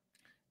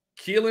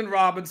 Keelan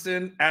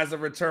Robinson as a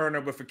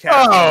returner with a catch.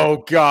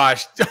 Oh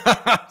gosh.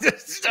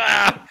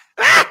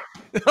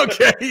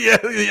 Okay, yeah,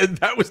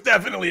 that was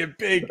definitely a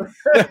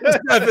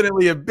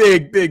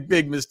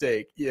big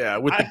mistake. Yeah,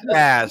 with the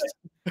cast.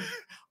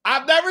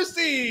 I've never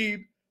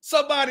seen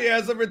somebody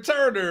as a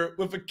returner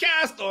with a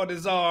cast on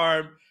his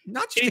arm.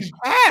 Not just a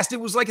cast;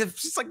 it was like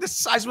it's like the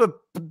size of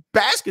a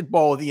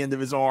basketball at the end of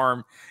his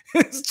arm.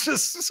 It's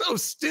just so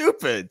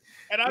stupid.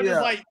 And I'm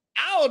just like,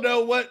 I don't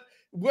know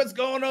what's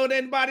going on with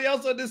anybody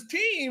else on this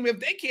team if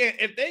they can't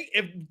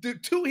if the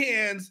two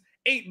hands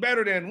ain't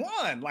better than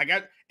one.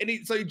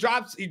 So he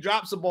drops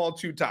the ball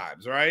 2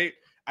 times, right?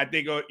 I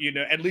think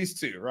at least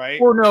 2, right?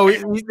 Well, no,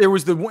 there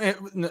was the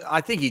one.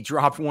 I think he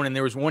dropped one, and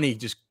there was one he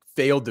just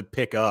failed to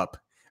pick up.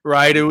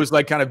 Right, it was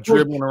like kind of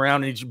dribbling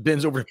around, and he just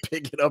bends over to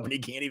pick it up, and he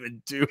can't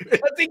even do it.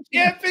 He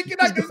can't pick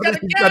it up. He's got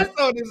a cast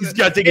on his. He's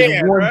got to take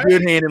his one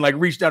good hand and like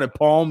reach down and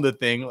palm the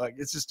thing. Like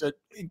it's just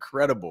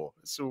incredible.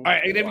 So, all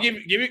right, let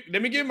me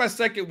give you my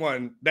second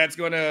one. That's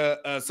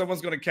gonna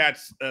someone's gonna catch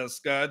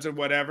scuds or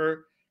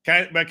whatever.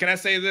 Can I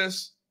say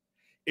this?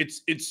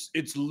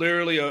 It's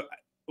literally a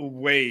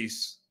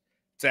waste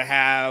to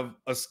have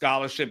a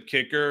scholarship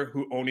kicker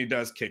who only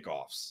does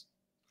kickoffs.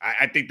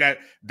 I think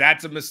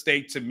that's a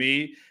mistake to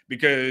me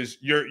because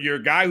your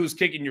guy who's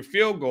kicking your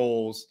field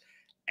goals,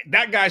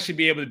 that guy should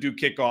be able to do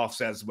kickoffs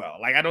as well.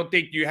 Like, I don't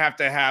think you have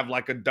to have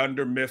like a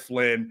Dunder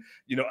Mifflin,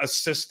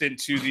 assistant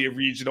to the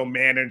regional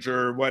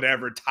manager,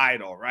 whatever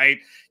title, right?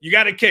 You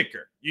got a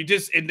kicker. You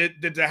just,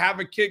 to have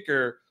a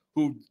kicker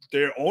who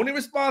their only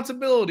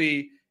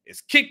responsibility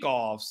is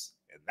kickoffs,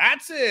 and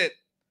that's it.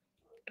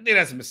 I think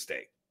that's a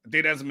mistake.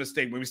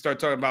 When we start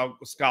talking about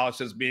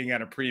scholarships being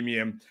at a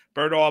premium.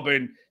 Bert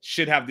Auburn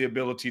should have the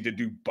ability to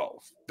do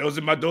both. Those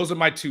are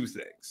my 2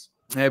 things.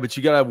 Yeah, but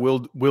you gotta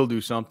will do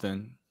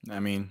something.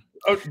 I mean,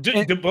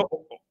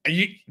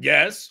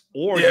 yes,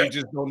 or you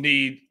just don't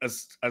need a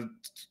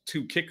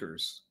 2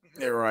 kickers.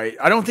 Yeah, right.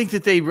 I don't think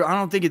at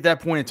that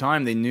point in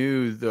time they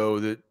knew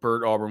though that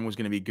Bert Auburn was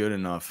going to be good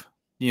enough.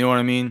 You know what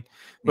I mean?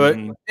 But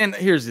and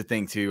here's the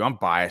thing too. I'm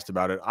biased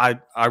about it.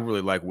 I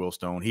really like Will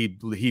Stone. He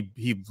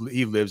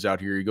lives out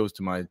here. He goes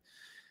to I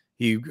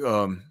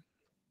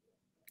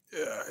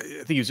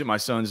think he was at my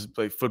son's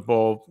play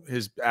football.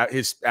 His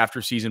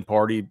after season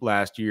party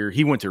last year.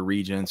 He went to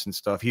Regents and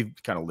stuff. He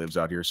kind of lives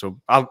out here. So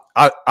I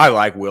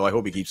like Will. I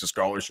hope he keeps a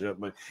scholarship.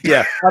 But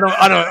yeah,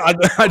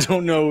 I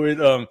don't know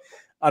it.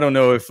 I don't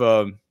know if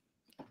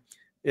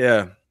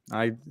yeah.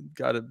 I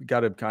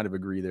gotta kind of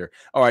agree there.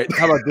 All right,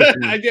 how about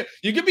this?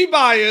 You can be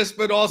biased,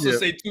 but also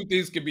say 2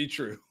 things can be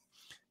true.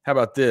 How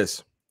about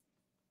this?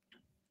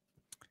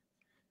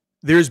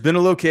 There's been a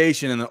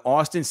location in the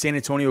Austin-San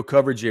Antonio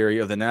coverage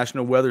area of the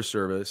National Weather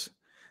Service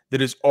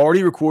that has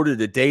already recorded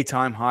a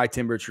daytime high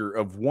temperature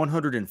of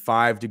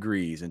 105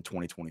 degrees in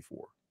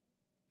 2024.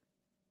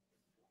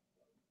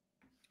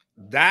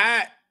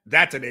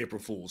 That's an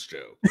April Fool's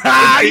joke.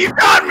 You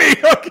got me.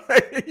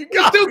 Okay, you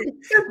got me.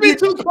 It's been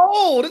too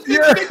cold. It's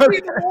been 6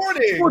 in the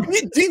morning. Well,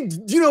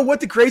 do you know what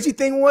the crazy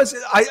thing was?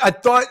 I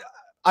thought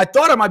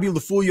I might be able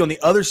to fool you on the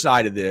other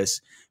side of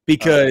this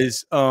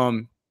because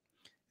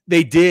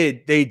they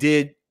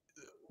did.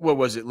 What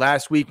was it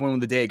last week when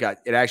the day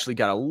it actually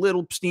got a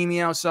little steamy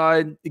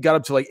outside? It got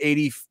up to like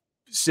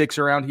 86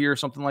 around here,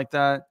 something like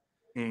that.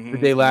 The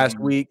day last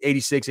week,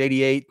 86,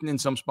 88 in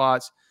some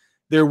spots.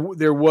 There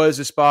was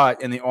a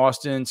spot in the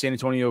Austin, San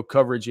Antonio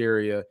coverage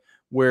area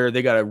where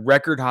they got a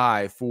record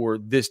high for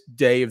this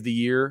day of the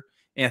year.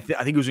 And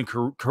I think it was in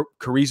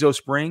Carrizo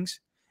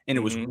Springs, and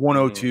it was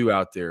 102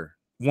 out there,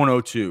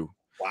 102.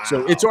 Wow.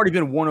 So it's already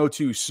been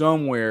 102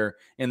 somewhere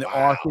in the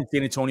Austin,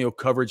 San Antonio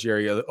coverage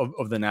area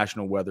of the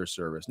National Weather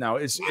Service. Now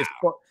it's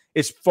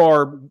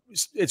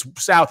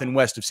south and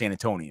west of San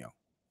Antonio,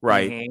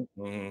 right?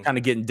 Kind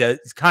of getting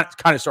kind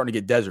of starting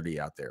to get deserty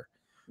out there.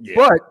 Yeah.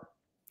 But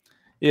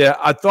yeah,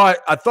 I thought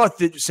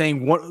that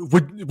saying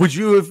would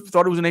you have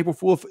thought it was an April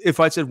Fool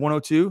if I said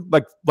 102,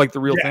 like the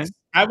real thing?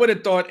 I would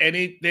have thought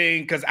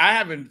anything because I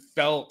haven't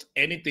felt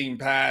anything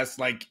past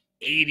like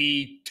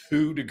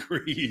 82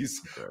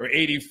 degrees or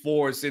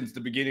 84 since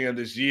the beginning of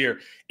this year.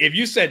 If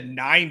you said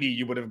 90,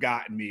 you would have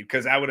gotten me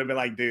because I would have been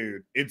like,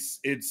 dude, it's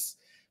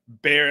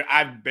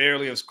I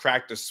barely have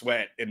cracked a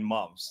sweat in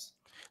months.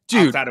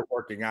 Dude, outside of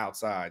working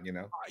outside,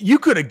 you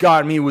could have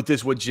got me with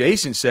this. What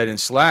Jason said in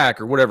Slack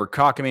or whatever,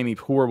 cockamamie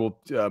horrible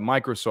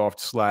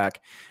Microsoft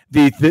Slack.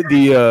 The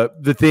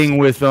thing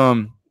with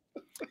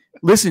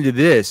listen to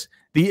this.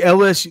 The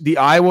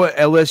Iowa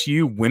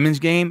LSU women's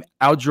game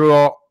drew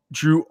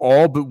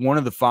all but one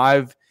of the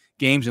 5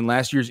 games in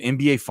last year's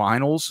NBA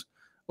Finals,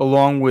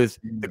 along with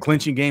the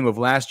clinching game of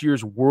last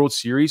year's World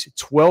Series.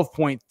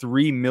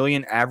 12.3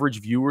 million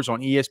average viewers on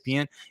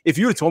ESPN. If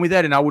you had told me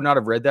that, and I would not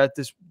have read that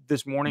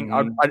this morning,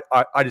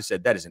 I just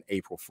said that is an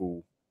April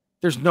Fool.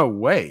 There's no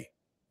way.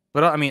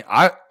 But I mean,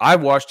 I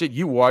watched it.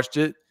 You watched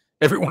it.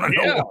 Everyone I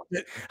know watched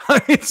it.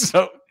 I mean,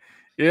 so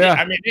yeah.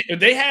 I mean,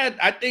 they had.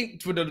 I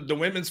think for the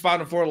women's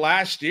Final Four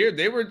last year,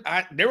 they were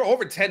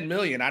over 10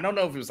 million. I don't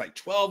know if it was like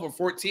 12 or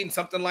 14,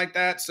 something like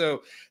that.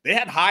 So they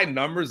had high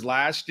numbers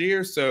last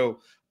year. So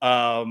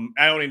I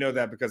only know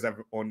that because I've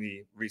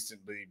only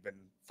recently been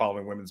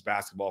following women's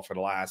basketball for the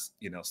last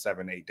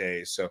 7-8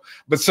 days. So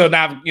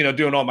now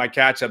doing all my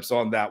catch ups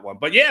on that one.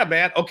 But yeah,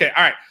 man. Okay,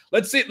 all right.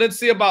 Let's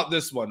see about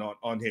this one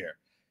on here.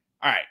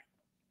 All right.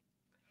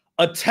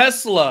 A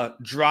Tesla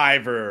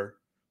driver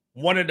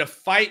wanted to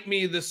fight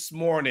me this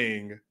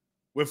morning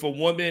with a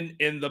woman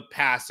in the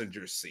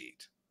passenger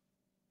seat.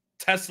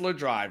 Tesla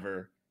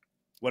driver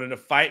wanted to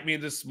fight me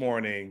this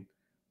morning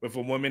with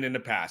a woman in the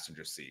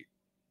passenger seat.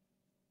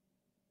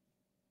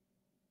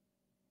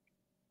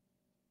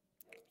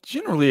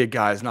 Generally, a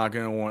guy's not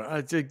going to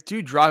want a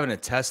dude driving a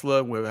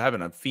Tesla with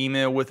having a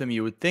female with him.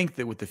 You would think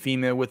that with the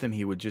female with him,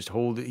 he would just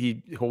hold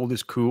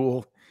his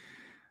cool.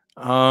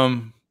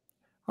 I'm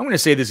going to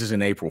say this is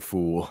an April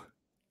Fool.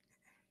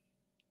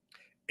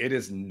 It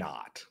is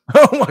not.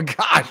 Oh my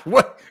gosh,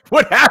 what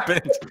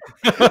happened?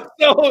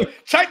 So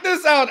check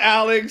this out,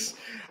 Alex.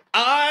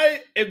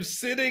 I am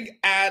sitting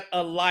at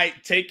a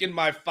light taking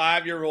my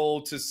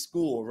 5-year-old to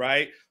school,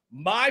 right?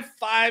 My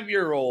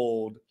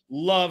 5-year-old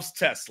loves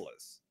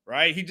Teslas,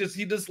 right? He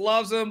just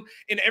loves them.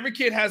 And every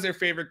kid has their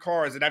favorite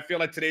cars. And I feel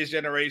like today's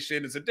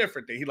generation is a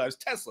different thing. He loves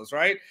Teslas,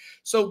 right?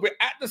 So we're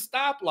at the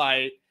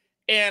stoplight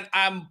and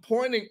I'm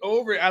pointing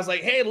over. I was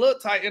like, hey,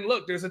 look, Titan,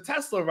 look, there's a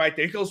Tesla right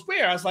there. He goes,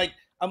 where?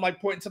 I'm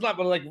like pointing to the left,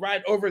 but like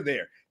right over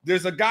there.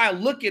 There's a guy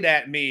looking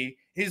at me.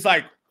 He's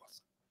like,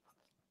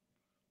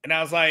 and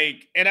I was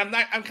like, and I'm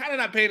kind of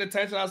not paying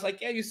attention. I was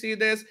like, yeah, you see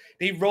this? And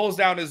he rolls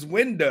down his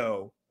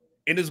window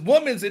and his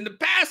woman's in the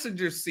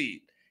passenger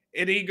seat.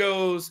 And he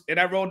goes, and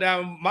I roll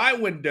down my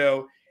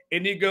window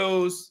and he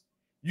goes,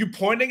 you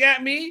pointing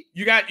at me?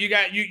 You got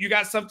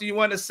something you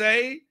want to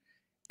say?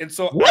 And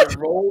so what?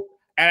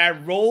 I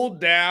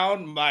rolled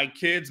down my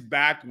kid's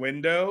back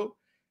window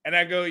and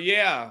I go,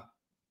 yeah.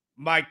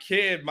 My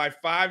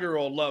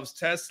 5-year-old loves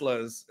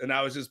Teslas, and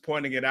I was just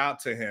pointing it out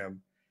to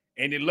him.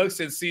 And he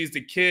looks and sees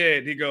the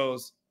kid. He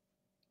goes,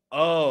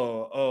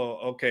 "Oh,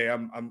 okay.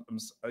 I'm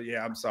sorry.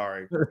 I'm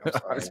sorry."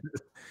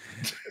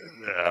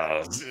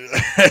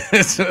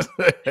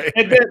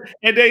 and then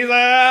he's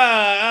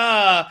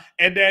like,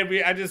 and then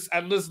I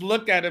just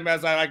look at him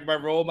as I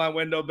roll my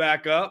window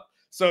back up.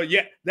 So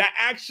yeah, that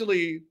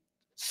actually,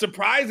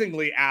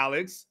 surprisingly,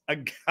 Alex, a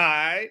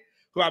guy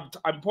who I'm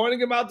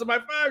pointing him out to my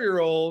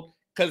 5-year-old.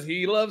 Because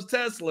he loves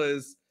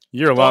Teslas.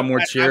 You're a lot more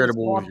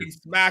charitable. I was talking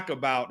smack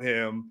about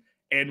him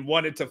and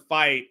wanted to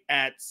fight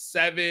at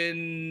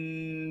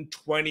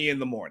 7:20 in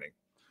the morning.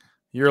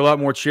 You're a lot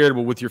more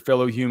charitable with your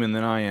fellow human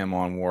than I am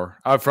on War.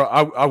 I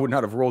would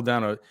not have rolled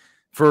down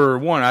for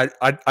one.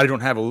 I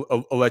don't have a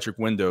electric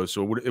window,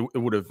 so it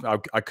would have.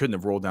 I couldn't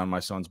have rolled down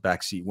my son's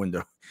backseat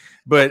window.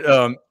 But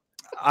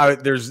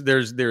there's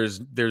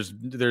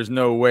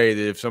no way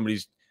that if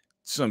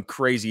some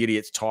crazy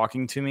idiot's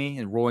talking to me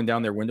and rolling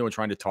down their window and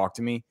trying to talk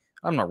to me,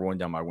 I'm not rolling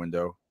down my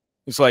window.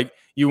 It's like,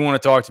 you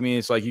want to talk to me,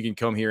 it's like you can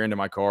come here into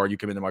my car, you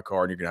come into my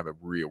car, and you're gonna have a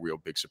real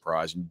big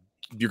surprise, and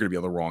you're gonna be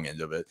on the wrong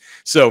end of it.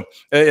 So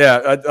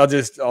yeah, I'll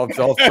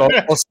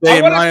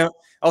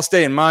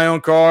stay in my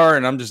own car,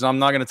 and I'm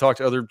not gonna talk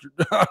to other.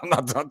 I'm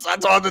not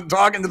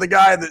talking to the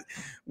guy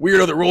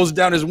weirdo that rolls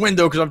down his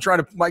window because I'm trying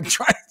to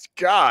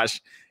gosh.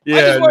 Yeah,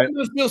 I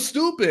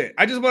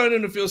just wanted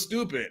him to feel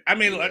stupid. I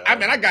mean,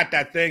 I got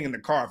that thing in the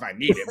car if I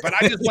need it, but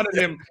I just wanted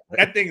him.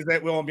 That thing's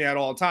that will be at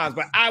all times.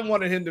 But I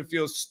wanted him to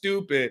feel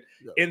stupid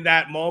in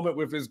that moment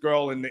with his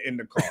girl in the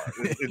car.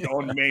 It's the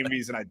only main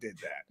reason I did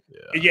that.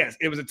 Yeah. Yes,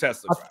 it was a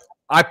Tesla drive.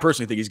 I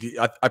personally think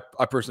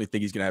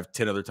he's gonna have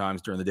 10 other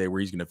times during the day where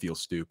he's gonna feel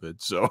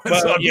stupid. So,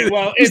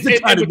 he's the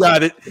kind of guy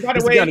that. By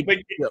the way,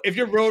 if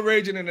you're road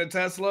raging in a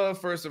Tesla,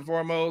 first and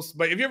foremost,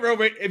 but if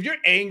you're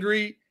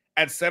angry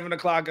at 7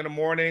 o'clock in the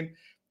morning,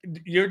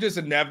 you're just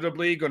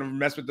inevitably going to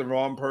mess with the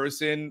wrong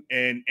person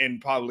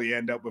and probably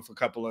end up with a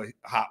couple of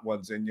hot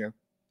ones in you.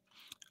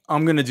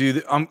 I'm gonna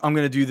do I'm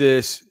gonna do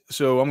this.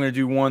 So I'm gonna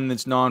do one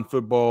that's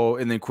non-football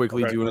and then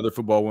quickly do another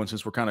football one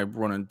since we're kind of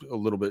running a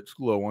little bit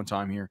low on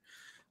time here.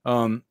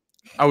 I'm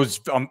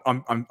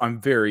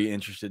very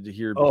interested to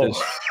hear this.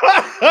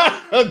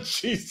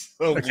 Jeez,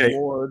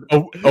 Lord.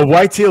 A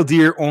white-tailed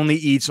deer only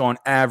eats on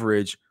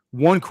average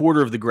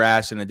 1/4 of the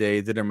grass in a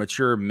day that a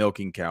mature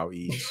milking cow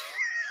eats.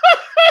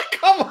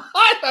 Come on,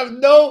 I have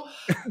no.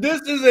 This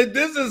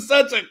is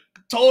such a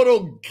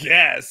total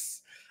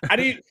guess.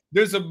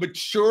 There's a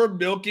mature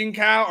milking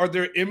cow. Are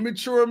there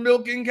immature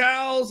milking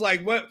cows?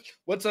 Like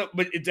what's up?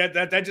 But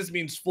that just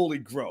means fully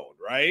grown,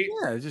 right?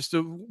 Yeah, just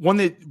one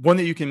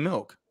that you can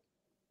milk.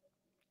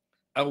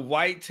 A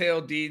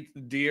white-tailed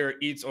deer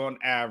eats on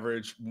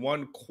average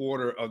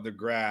 1/4 of the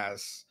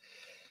grass.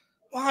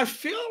 Well, I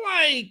feel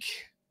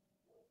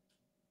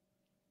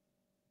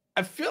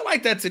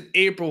like that's an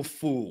April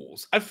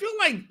Fool's. I feel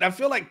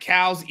like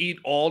cows eat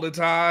all the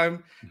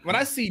time. When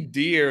I see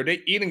deer, they're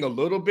eating a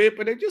little bit,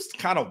 but they're just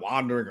kind of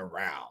wandering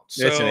around.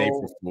 So it's an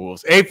April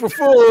Fool's. April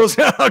Fool's.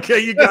 Okay,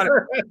 you got it.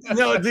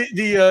 No,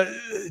 deer,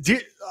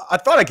 I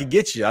thought I could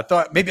get you. I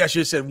thought maybe I should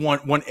have said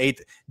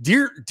 1/8.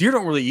 Deer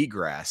don't really eat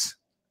grass.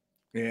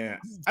 Yeah,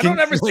 I don't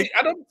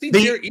see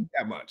deer eat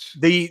that much.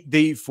 They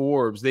eat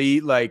forbs. They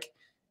eat like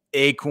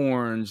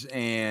acorns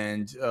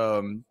and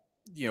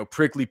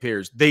prickly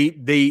pears. They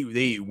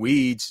eat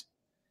weeds.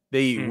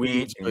 They eat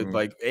weeds, but Mm-hmm.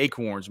 like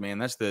acorns, man,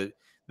 that's the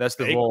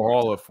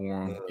Valhalla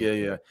for them.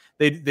 Yeah.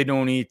 They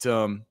don't eat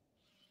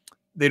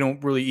they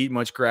don't really eat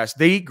much grass.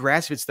 They eat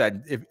grass if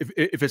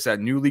it's that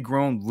newly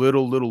grown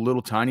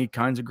little tiny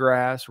kinds of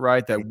grass,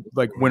 right? That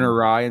like winter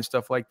rye and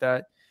stuff like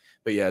that.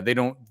 But yeah, they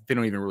don't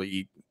even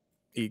really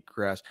eat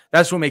grass.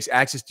 That's what makes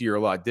axis deer a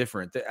lot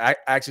different.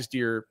 The axis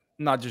deer,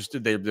 not just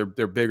they're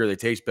bigger, they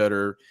taste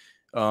better,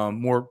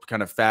 more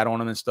kind of fat on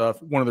them and stuff.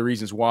 One of the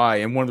reasons why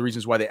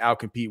they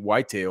outcompete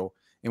whitetail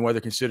and why they're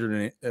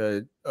considered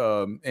an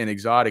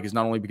exotic is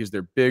not only because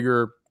they're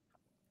bigger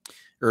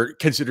or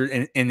considered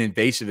an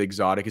invasive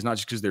exotic. It's not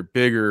just because they're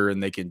bigger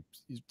and they can,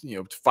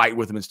 fight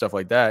with them and stuff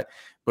like that,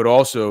 but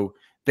also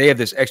they have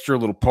this extra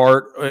little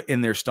part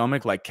in their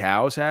stomach, like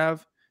cows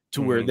have,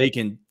 to where they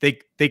can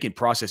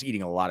process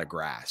eating a lot of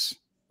grass,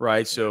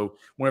 right? So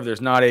whenever there's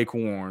not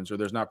acorns or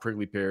there's not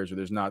prickly pears or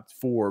there's not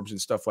forbs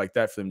and stuff like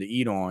that for them to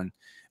eat on,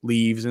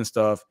 leaves and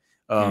stuff,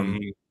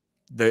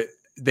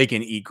 they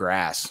can eat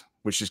grass,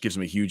 which just gives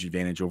them a huge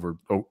advantage over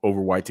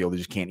whitetail. They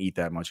just can't eat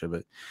that much of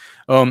it.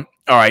 All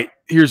right,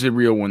 here's a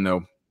real one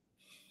though.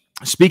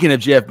 Speaking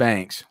of Jeff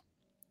Banks,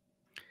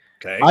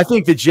 okay, I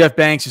think that Jeff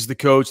Banks is the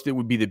coach that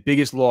would be the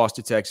biggest loss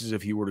to Texas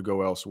if he were to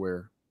go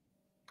elsewhere.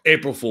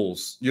 April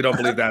Fools. You don't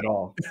believe that at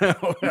all.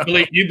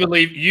 You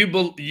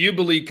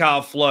believe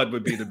Kyle Flood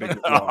would be the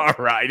biggest loss.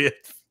 All right.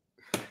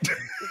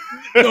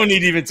 Don't need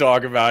to even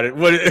talk about it.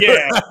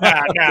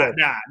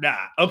 Nah.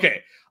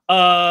 Okay.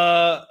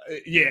 No.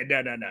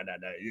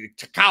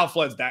 Kyle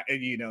Flood's that,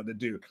 the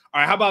dude.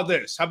 All right, how about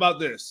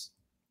this?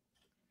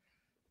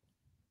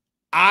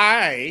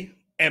 I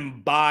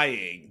am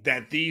buying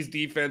that these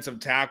defensive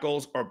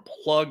tackles are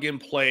plug and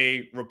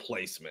play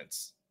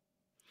replacements.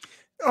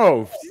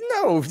 Oh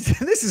no!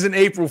 This is an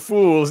April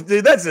Fool's,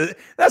 dude. That's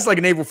like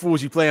an April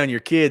Fool's you play on your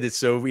kid. That's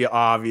so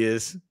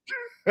obvious.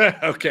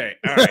 Okay,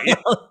 all right.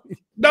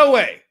 No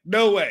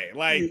way.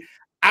 Like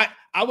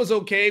I was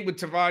okay with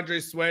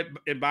Tavondre Sweat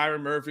and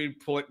Byron Murphy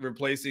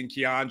replacing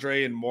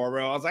Keandre and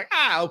Morrow. I was like,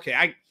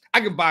 okay, I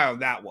can buy on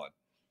that one.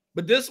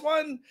 But this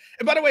one,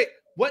 and by the way,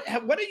 what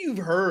have you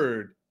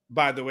heard,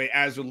 by the way,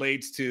 as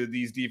relates to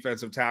these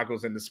defensive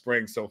tackles in the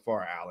spring so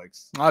far,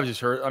 Alex? I've just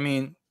heard.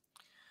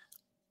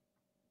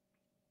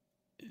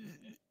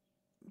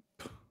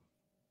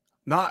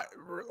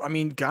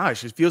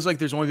 Gosh, it feels like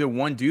there's only been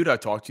one dude I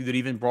talked to that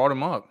even brought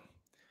him up.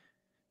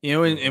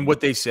 And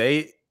what they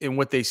say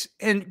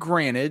and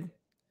granted,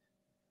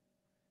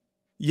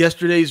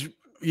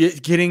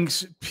 getting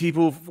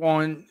people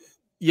on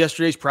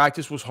yesterday's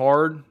practice was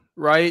hard,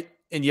 right?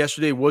 And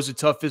yesterday was a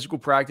tough physical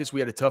practice.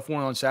 We had a tough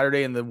one on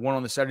Saturday and the one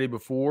on the Saturday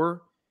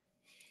before.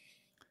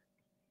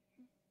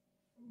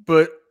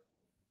 But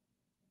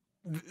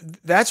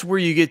that's where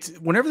you get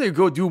whenever they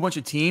go do a bunch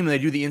of team and they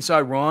do the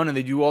inside run and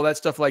they do all that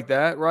stuff like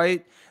that,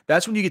 right?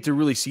 That's when you get to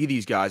really see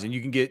these guys and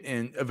you can get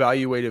an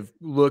evaluative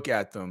look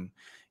at them.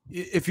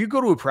 If you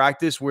go to a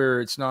practice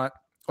where it's not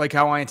like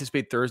how I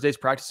anticipate Thursday's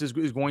practice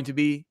is going to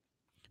be,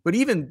 but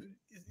even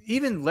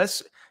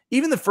less,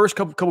 even the first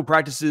couple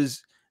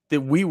practices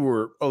that we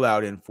were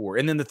allowed in for,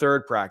 and then the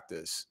third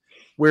practice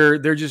where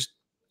they're just,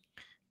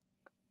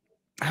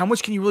 how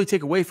much can you really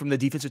take away from the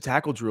defensive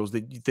tackle drills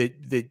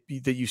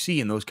that you see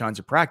in those kinds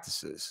of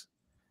practices?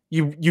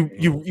 You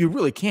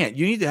really can't.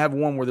 You need to have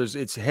one where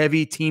it's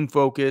heavy team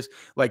focus,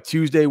 like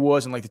Tuesday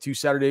was, and like the two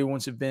Saturday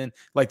ones have been,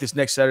 like this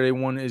next Saturday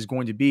one is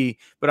going to be.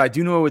 But I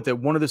do know that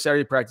one of the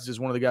Saturday practices,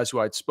 one of the guys who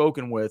I'd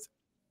spoken with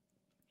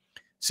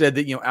said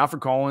that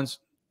Alfred Collins,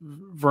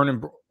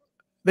 Vernon,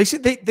 they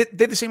said they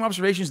had the same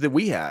observations that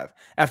we have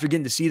after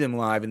getting to see them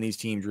live in these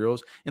team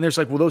drills, and they're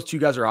like, well, those two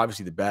guys are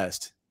obviously the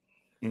best.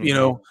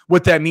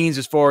 What that means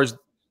as far as,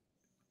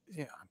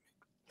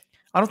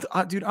 I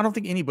don't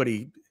think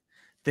anybody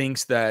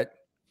thinks that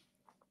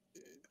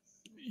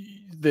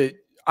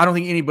I don't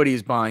think anybody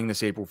is buying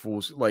this April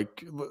Fool's.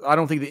 Like, I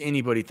don't think that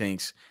anybody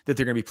thinks that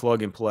they're going to be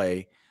plug and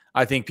play.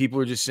 I think people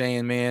are just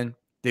saying, man,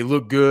 they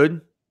look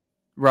good,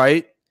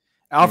 right?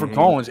 Alfred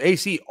Collins,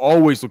 AC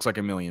always looks like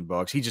 $1 million.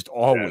 He just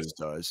always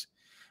does.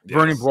 Yes.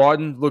 Vernon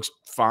Broughton looks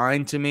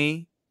fine to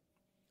me.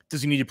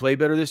 Does he need to play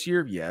better this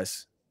year?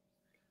 Yes.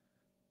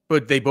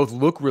 But they both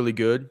look really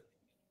good,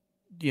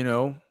 and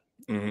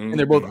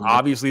they're both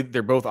obviously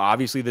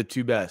the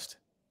two best.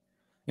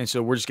 And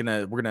so we're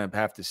gonna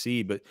have to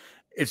see. But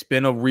it's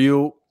been a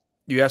real.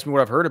 You asked me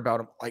what I've heard about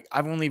him. Like,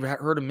 I've only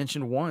heard him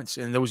mentioned once,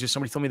 and there was just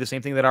somebody telling me the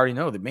same thing that I already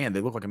know. That, man,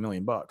 they look like $1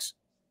 million.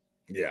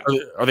 Yeah.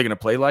 Are they gonna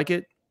play like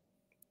it?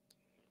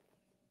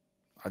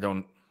 I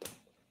don't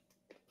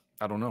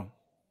know.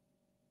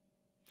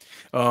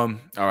 All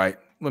right.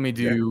 Let me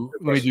do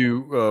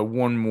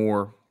one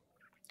more.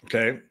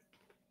 Okay.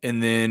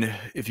 And then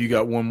if you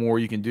got one more,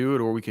 you can do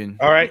it, or we can.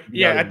 All right.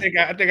 Yeah, I think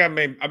I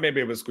may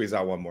be able to squeeze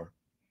out one more.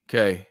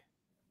 Okay.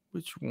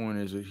 Which one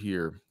is it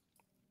here?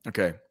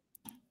 Okay.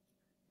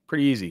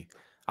 Pretty easy.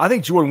 I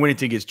think Jordan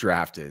Whittington gets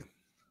drafted.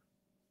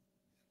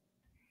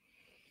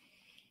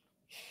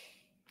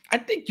 I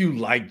think you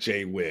like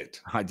Jay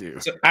Witt. I do.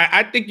 So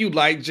I think you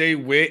like Jay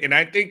Witt, and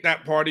I think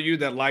that part of you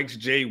that likes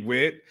Jay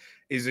Witt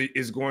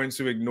is going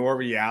to ignore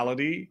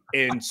reality.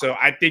 And so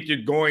I think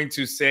you're going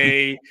to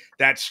say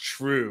that's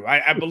true.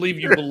 I believe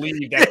you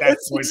believe that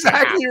that's going to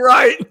happen. Exactly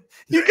right.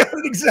 You got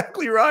it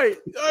exactly right.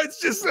 Oh,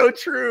 it's just so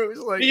true. It's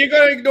like you're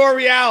going to ignore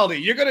reality.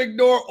 You're going to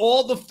ignore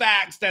all the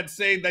facts that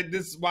say that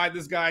this is why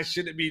this guy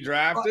shouldn't be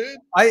drafted.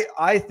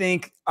 I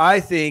think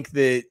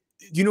that,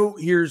 you know,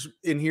 here's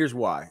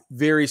why.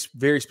 Very,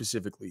 very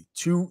specifically.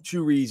 Two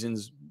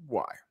reasons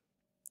why.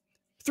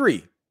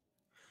 3.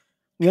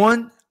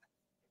 1,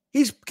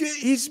 here's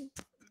the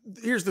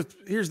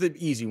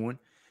easy one.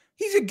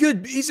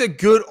 He's a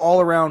good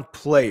all-around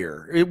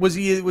player. It was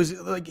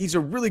like he's a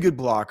really good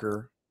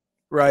blocker,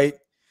 right?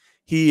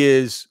 He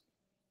is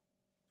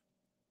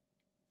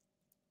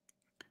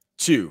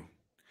 2.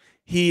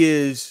 He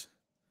is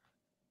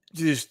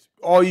just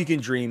all you can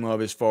dream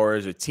of as far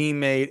as a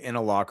teammate and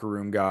a locker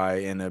room guy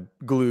and a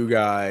glue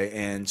guy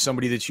and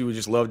somebody that you would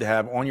just love to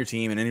have on your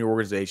team and in your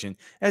organization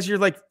as your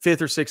like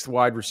 5th or 6th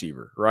wide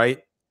receiver, right?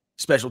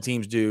 Special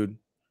teams dude,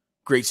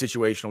 great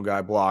situational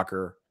guy,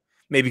 blocker.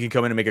 Maybe he can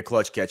come in and make a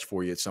clutch catch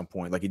for you at some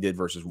point like he did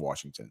versus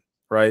Washington,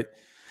 right?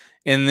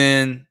 And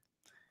then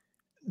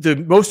the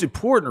most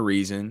important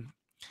reason,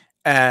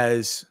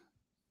 as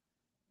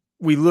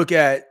we look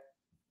at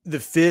the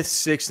 5th,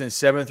 6th, and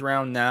 7th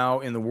round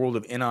now in the world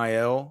of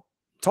NIL,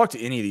 talk to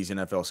any of these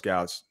NFL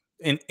scouts,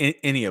 in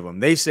any of them.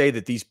 They say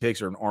that these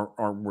picks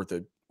aren't worth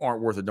a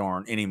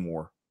darn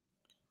anymore,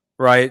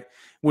 right?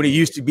 When it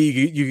used to be,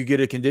 you could get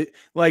a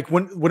like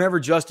whenever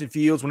Justin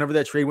Fields, whenever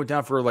that trade went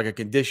down for like a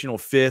conditional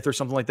 5th or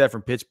something like that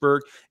from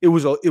Pittsburgh, it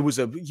was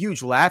a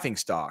huge laughing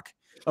stock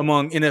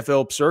among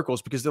NFL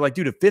circles because they're like,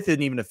 dude, a 5th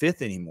isn't even a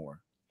 5th anymore.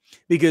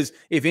 Because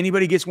if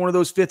anybody gets one of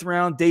those 5th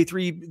round day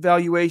 3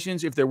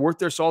 valuations, if they're worth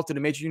their salt at a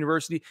major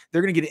university,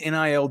 they're going to get an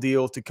NIL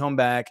deal to come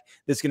back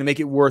that's going to make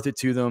it worth it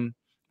to them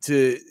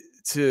to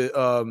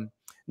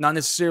not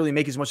necessarily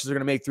make as much as they're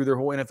going to make through their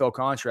whole NFL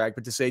contract,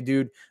 but to say,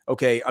 dude,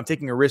 okay, I'm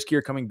taking a risk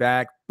here coming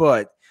back,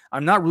 but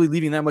I'm not really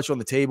leaving that much on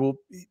the table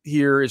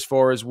here as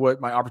far as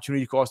what my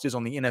opportunity cost is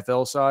on the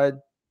NFL side.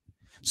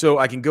 So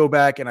I can go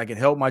back and I can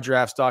help my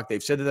draft stock.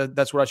 They've said that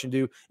that's what I should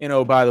do. And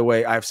oh, by the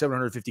way, I have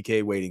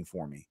 $750K waiting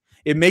for me.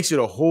 It makes it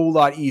a whole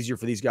lot easier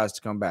for these guys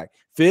to come back.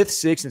 5th,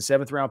 6th, and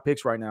 7th round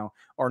picks right now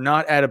are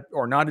not at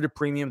a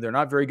premium. They're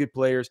not very good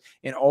players.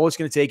 And all it's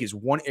going to take is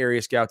one area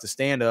scout to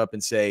stand up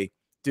and say,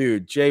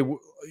 dude, Jay,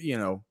 you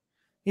know,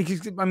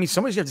 somebody's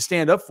going to have to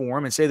stand up for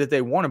him and say that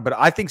they want him, but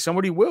I think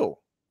somebody will.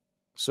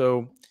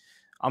 So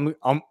I'm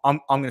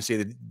going to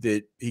say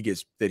that he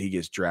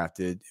gets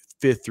drafted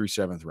 5th through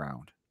 7th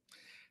round.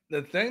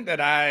 The thing that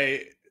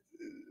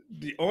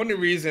the only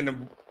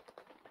reason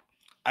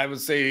I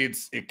would say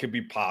it could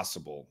be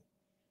possible.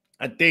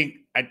 I think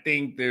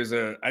there's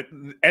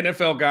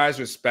NFL guys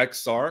respect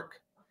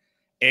Sark,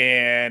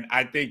 and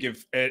I think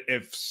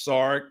if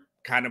Sark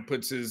kind of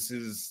puts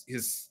his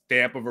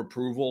stamp of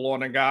approval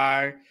on a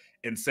guy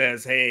and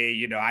says, hey,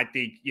 you know, I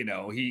think, you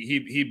know,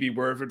 he'd be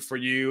worth it for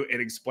you,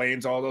 and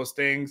explains all those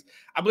things.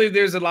 I believe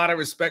there's a lot of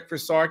respect for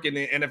Sark in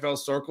the NFL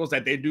circles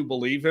that they do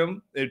believe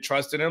him, they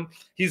trust in him.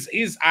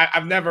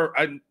 I've never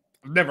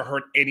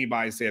heard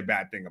anybody say a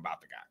bad thing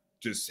about the guy.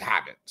 Just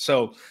haven't.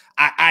 So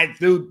I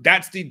do.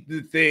 That's the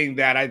thing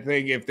that I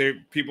think if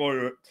people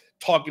are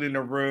talking in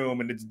a room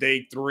and it's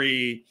day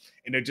 3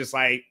 and they're just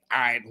like, all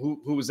right,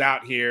 who's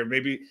out here?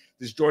 Maybe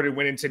this Jordan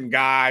Whittington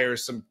guy or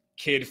some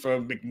kid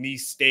from McNeese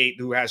State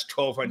who has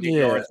 1,200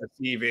 yards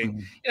receiving.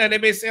 You know, they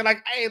may say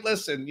like, hey,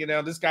 listen, you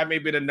know, this guy may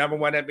be the number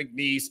 1 at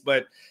McNeese,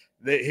 but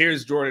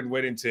here's Jordan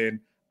Whittington.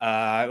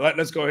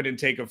 Let's go ahead and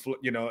take a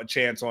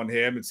chance on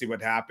him and see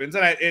what happens.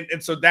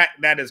 And so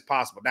that is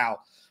possible. Now,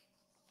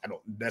 I don't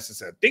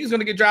necessarily think he's going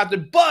to get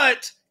drafted,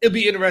 but it'll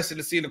be interesting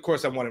to see. And of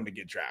course, I want him to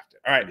get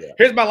drafted. All right,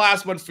 Here's my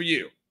last one for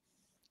you.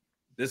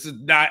 This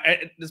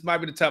might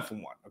be the tough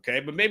one, okay?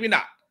 But maybe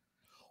not.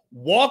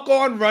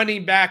 Walk-on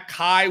running back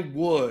Kai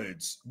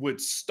Woods would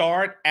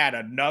start at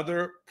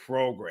another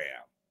program.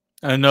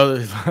 Are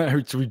we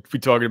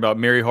talking about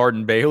Mary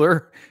Hardin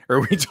Baylor? Or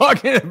are we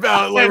talking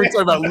about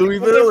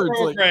Louisville?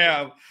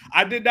 Program.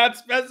 I did not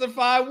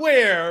specify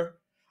where.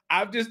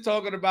 I'm just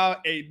talking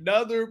about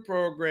another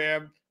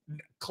program.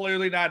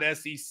 Clearly not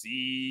SEC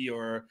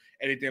or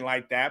anything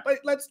like that, but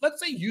let's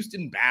say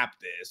Houston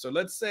Baptist, or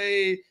let's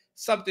say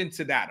something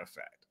to that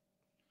effect.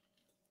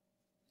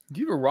 Do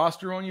you have a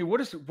roster on you?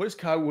 What is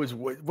Kai Woods'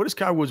 weight? What's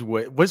Kai Woods'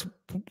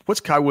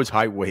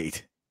 height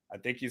weight? I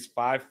think he's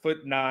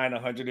 5'9",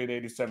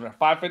 187.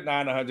 5'9",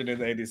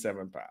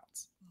 187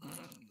 pounds.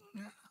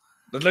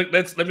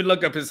 Let me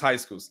look up his high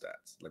school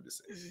stats. Let me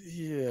see.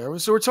 Yeah,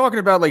 so we're talking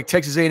about like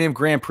Texas A&M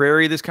Grand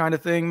Prairie, this kind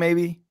of thing,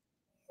 maybe.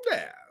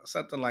 Yeah.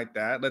 Something like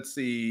that. Let's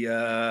see.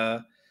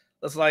 In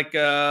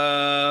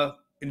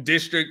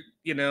district,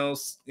 you know,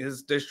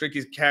 his district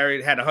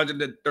had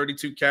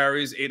 132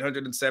 carries,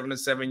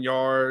 877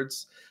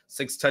 yards,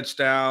 6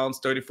 touchdowns,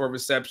 34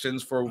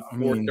 receptions for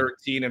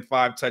 413 and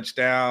 5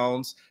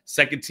 touchdowns.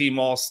 Second team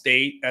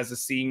All-State as a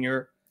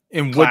senior.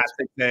 And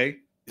classic day.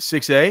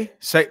 6A,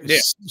 Yeah.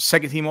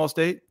 second team All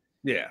State.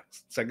 Yeah,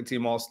 second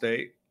team All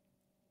State.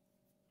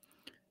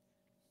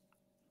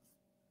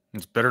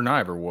 It's better than I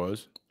ever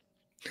was.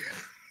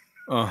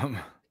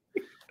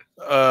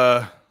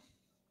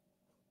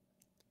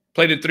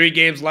 Played in 3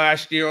 games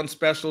last year on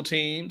special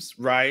teams.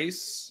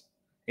 Rice,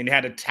 and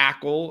had a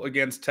tackle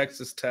against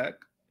Texas Tech.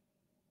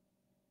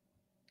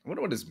 I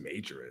wonder what his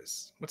major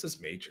is. What's his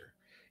major?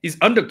 He's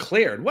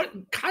undeclared. What?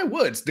 Kai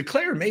Woods,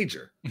 declare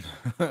major.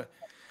 To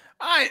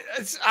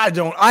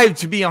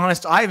be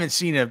honest, I haven't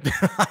seen him.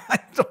 I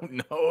don't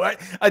know.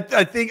 I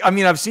think, I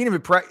mean, I've seen him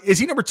at practice. Is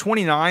he number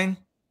 29?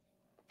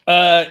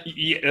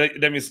 Yeah,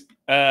 that means,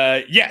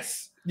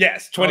 yes,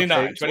 29.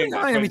 Okay.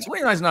 29. I mean,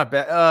 29 is not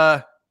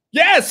bad.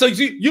 Yeah, so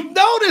you've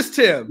noticed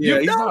him. Yeah,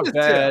 he's not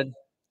bad.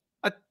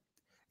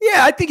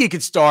 I think he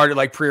could start at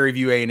like Prairie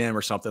View A&M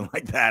or something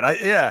like that.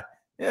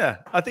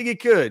 I think he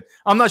could.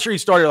 I'm not sure he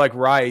started like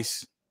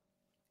Rice.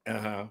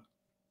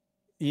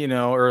 You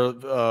know,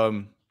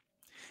 or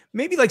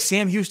maybe like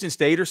Sam Houston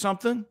State or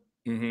something.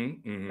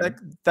 That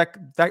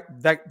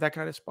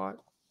kind of spot.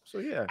 So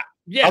yeah.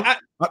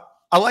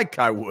 I like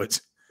Kai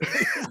Woods.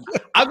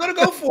 I'm gonna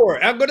go for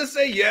it. I'm gonna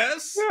say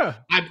yes. Yeah,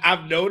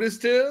 I've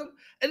noticed him,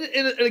 and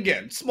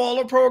again,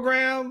 smaller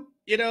program.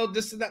 You know,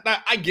 this and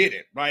that. I get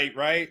it,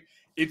 right?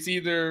 It's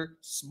either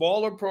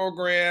smaller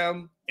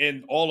program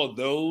and all of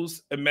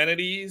those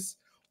amenities,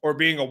 or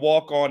being a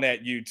walk-on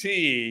at UT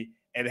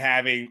and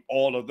having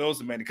all of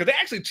those amenities, because they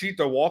actually treat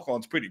their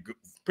walk-ons pretty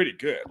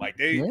good. Like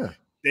they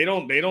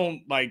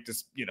don't like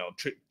just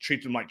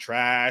treat them like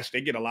trash. They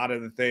get a lot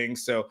of the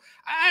things. So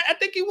I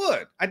think he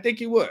would.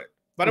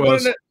 But I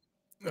wanted to.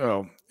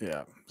 Oh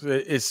yeah,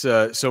 it's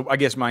so I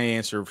guess my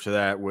answer to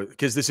that would,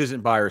 because this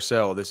isn't buy or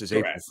sell, this is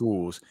April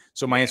Fools.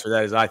 So my answer to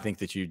that is I think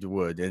that you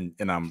would, and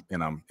I'm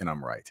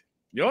right.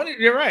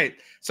 You're right.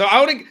 So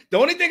the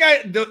only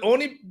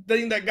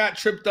thing that got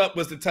tripped up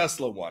was the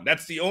Tesla one.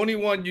 That's the only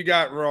one you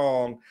got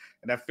wrong.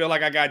 And I feel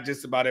like I got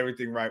just about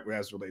everything right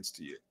as relates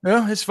to you.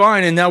 Well, it's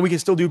fine. And now we can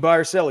still do buy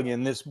or sell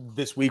again this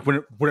week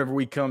whenever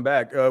we come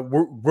back.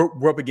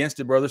 We're up against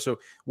it, brother. So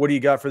what do you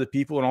got for the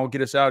people? And I'll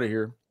get us out of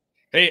here.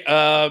 Hey,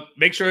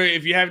 make sure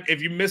if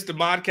you missed the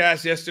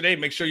podcast yesterday,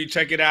 make sure you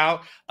check it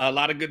out. A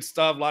lot of good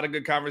stuff, a lot of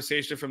good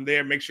conversation from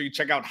there. Make sure you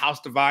check out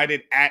House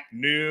Divided at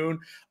noon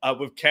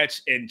with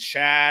Ketch and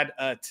Chad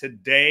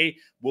today.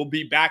 We'll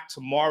be back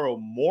tomorrow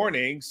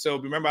morning. So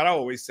remember, I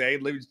always say,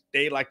 live the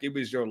day like it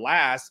was your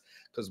last,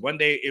 because one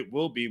day it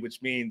will be,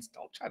 which means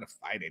don't try to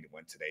fight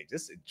anyone today.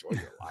 Just enjoy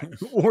your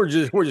life. or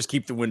just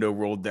keep the window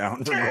rolled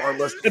down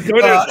regardless.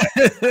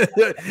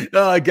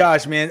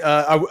 Gosh, man.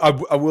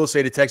 I will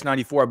say to Tex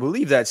 94, I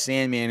believe that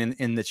Sandman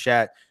in the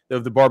chat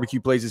of the barbecue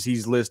places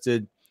he's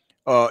listed,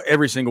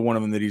 every single one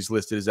of them that he's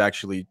listed is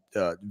actually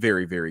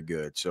very, very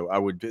good. So I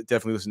would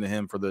definitely listen to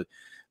him for the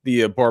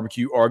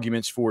barbecue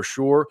arguments for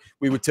sure.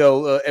 We would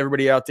tell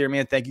everybody out there,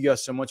 man, thank you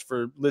guys so much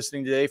for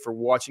listening today, for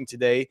watching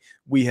today.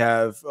 We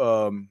have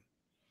a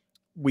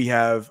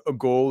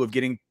goal of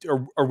getting,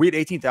 are we at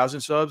 18,000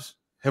 subs?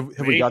 Have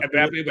we got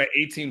about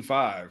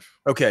 18.5?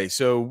 Okay,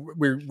 so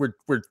we're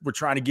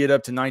trying to get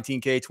up to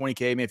 19K,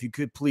 20K, man. If you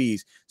could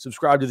please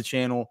subscribe to the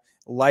channel,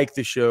 like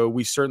the show,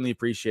 we certainly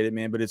appreciate it,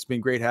 man. But it's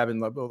been great having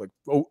like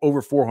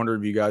over 400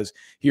 of you guys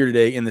here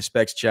today in the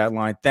Specs chat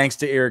line. Thanks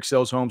to Eric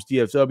Sells Homes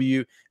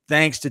DFW.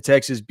 Thanks to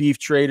Texas Beef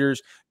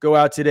Traders. Go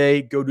out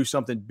today, go do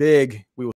something big. We will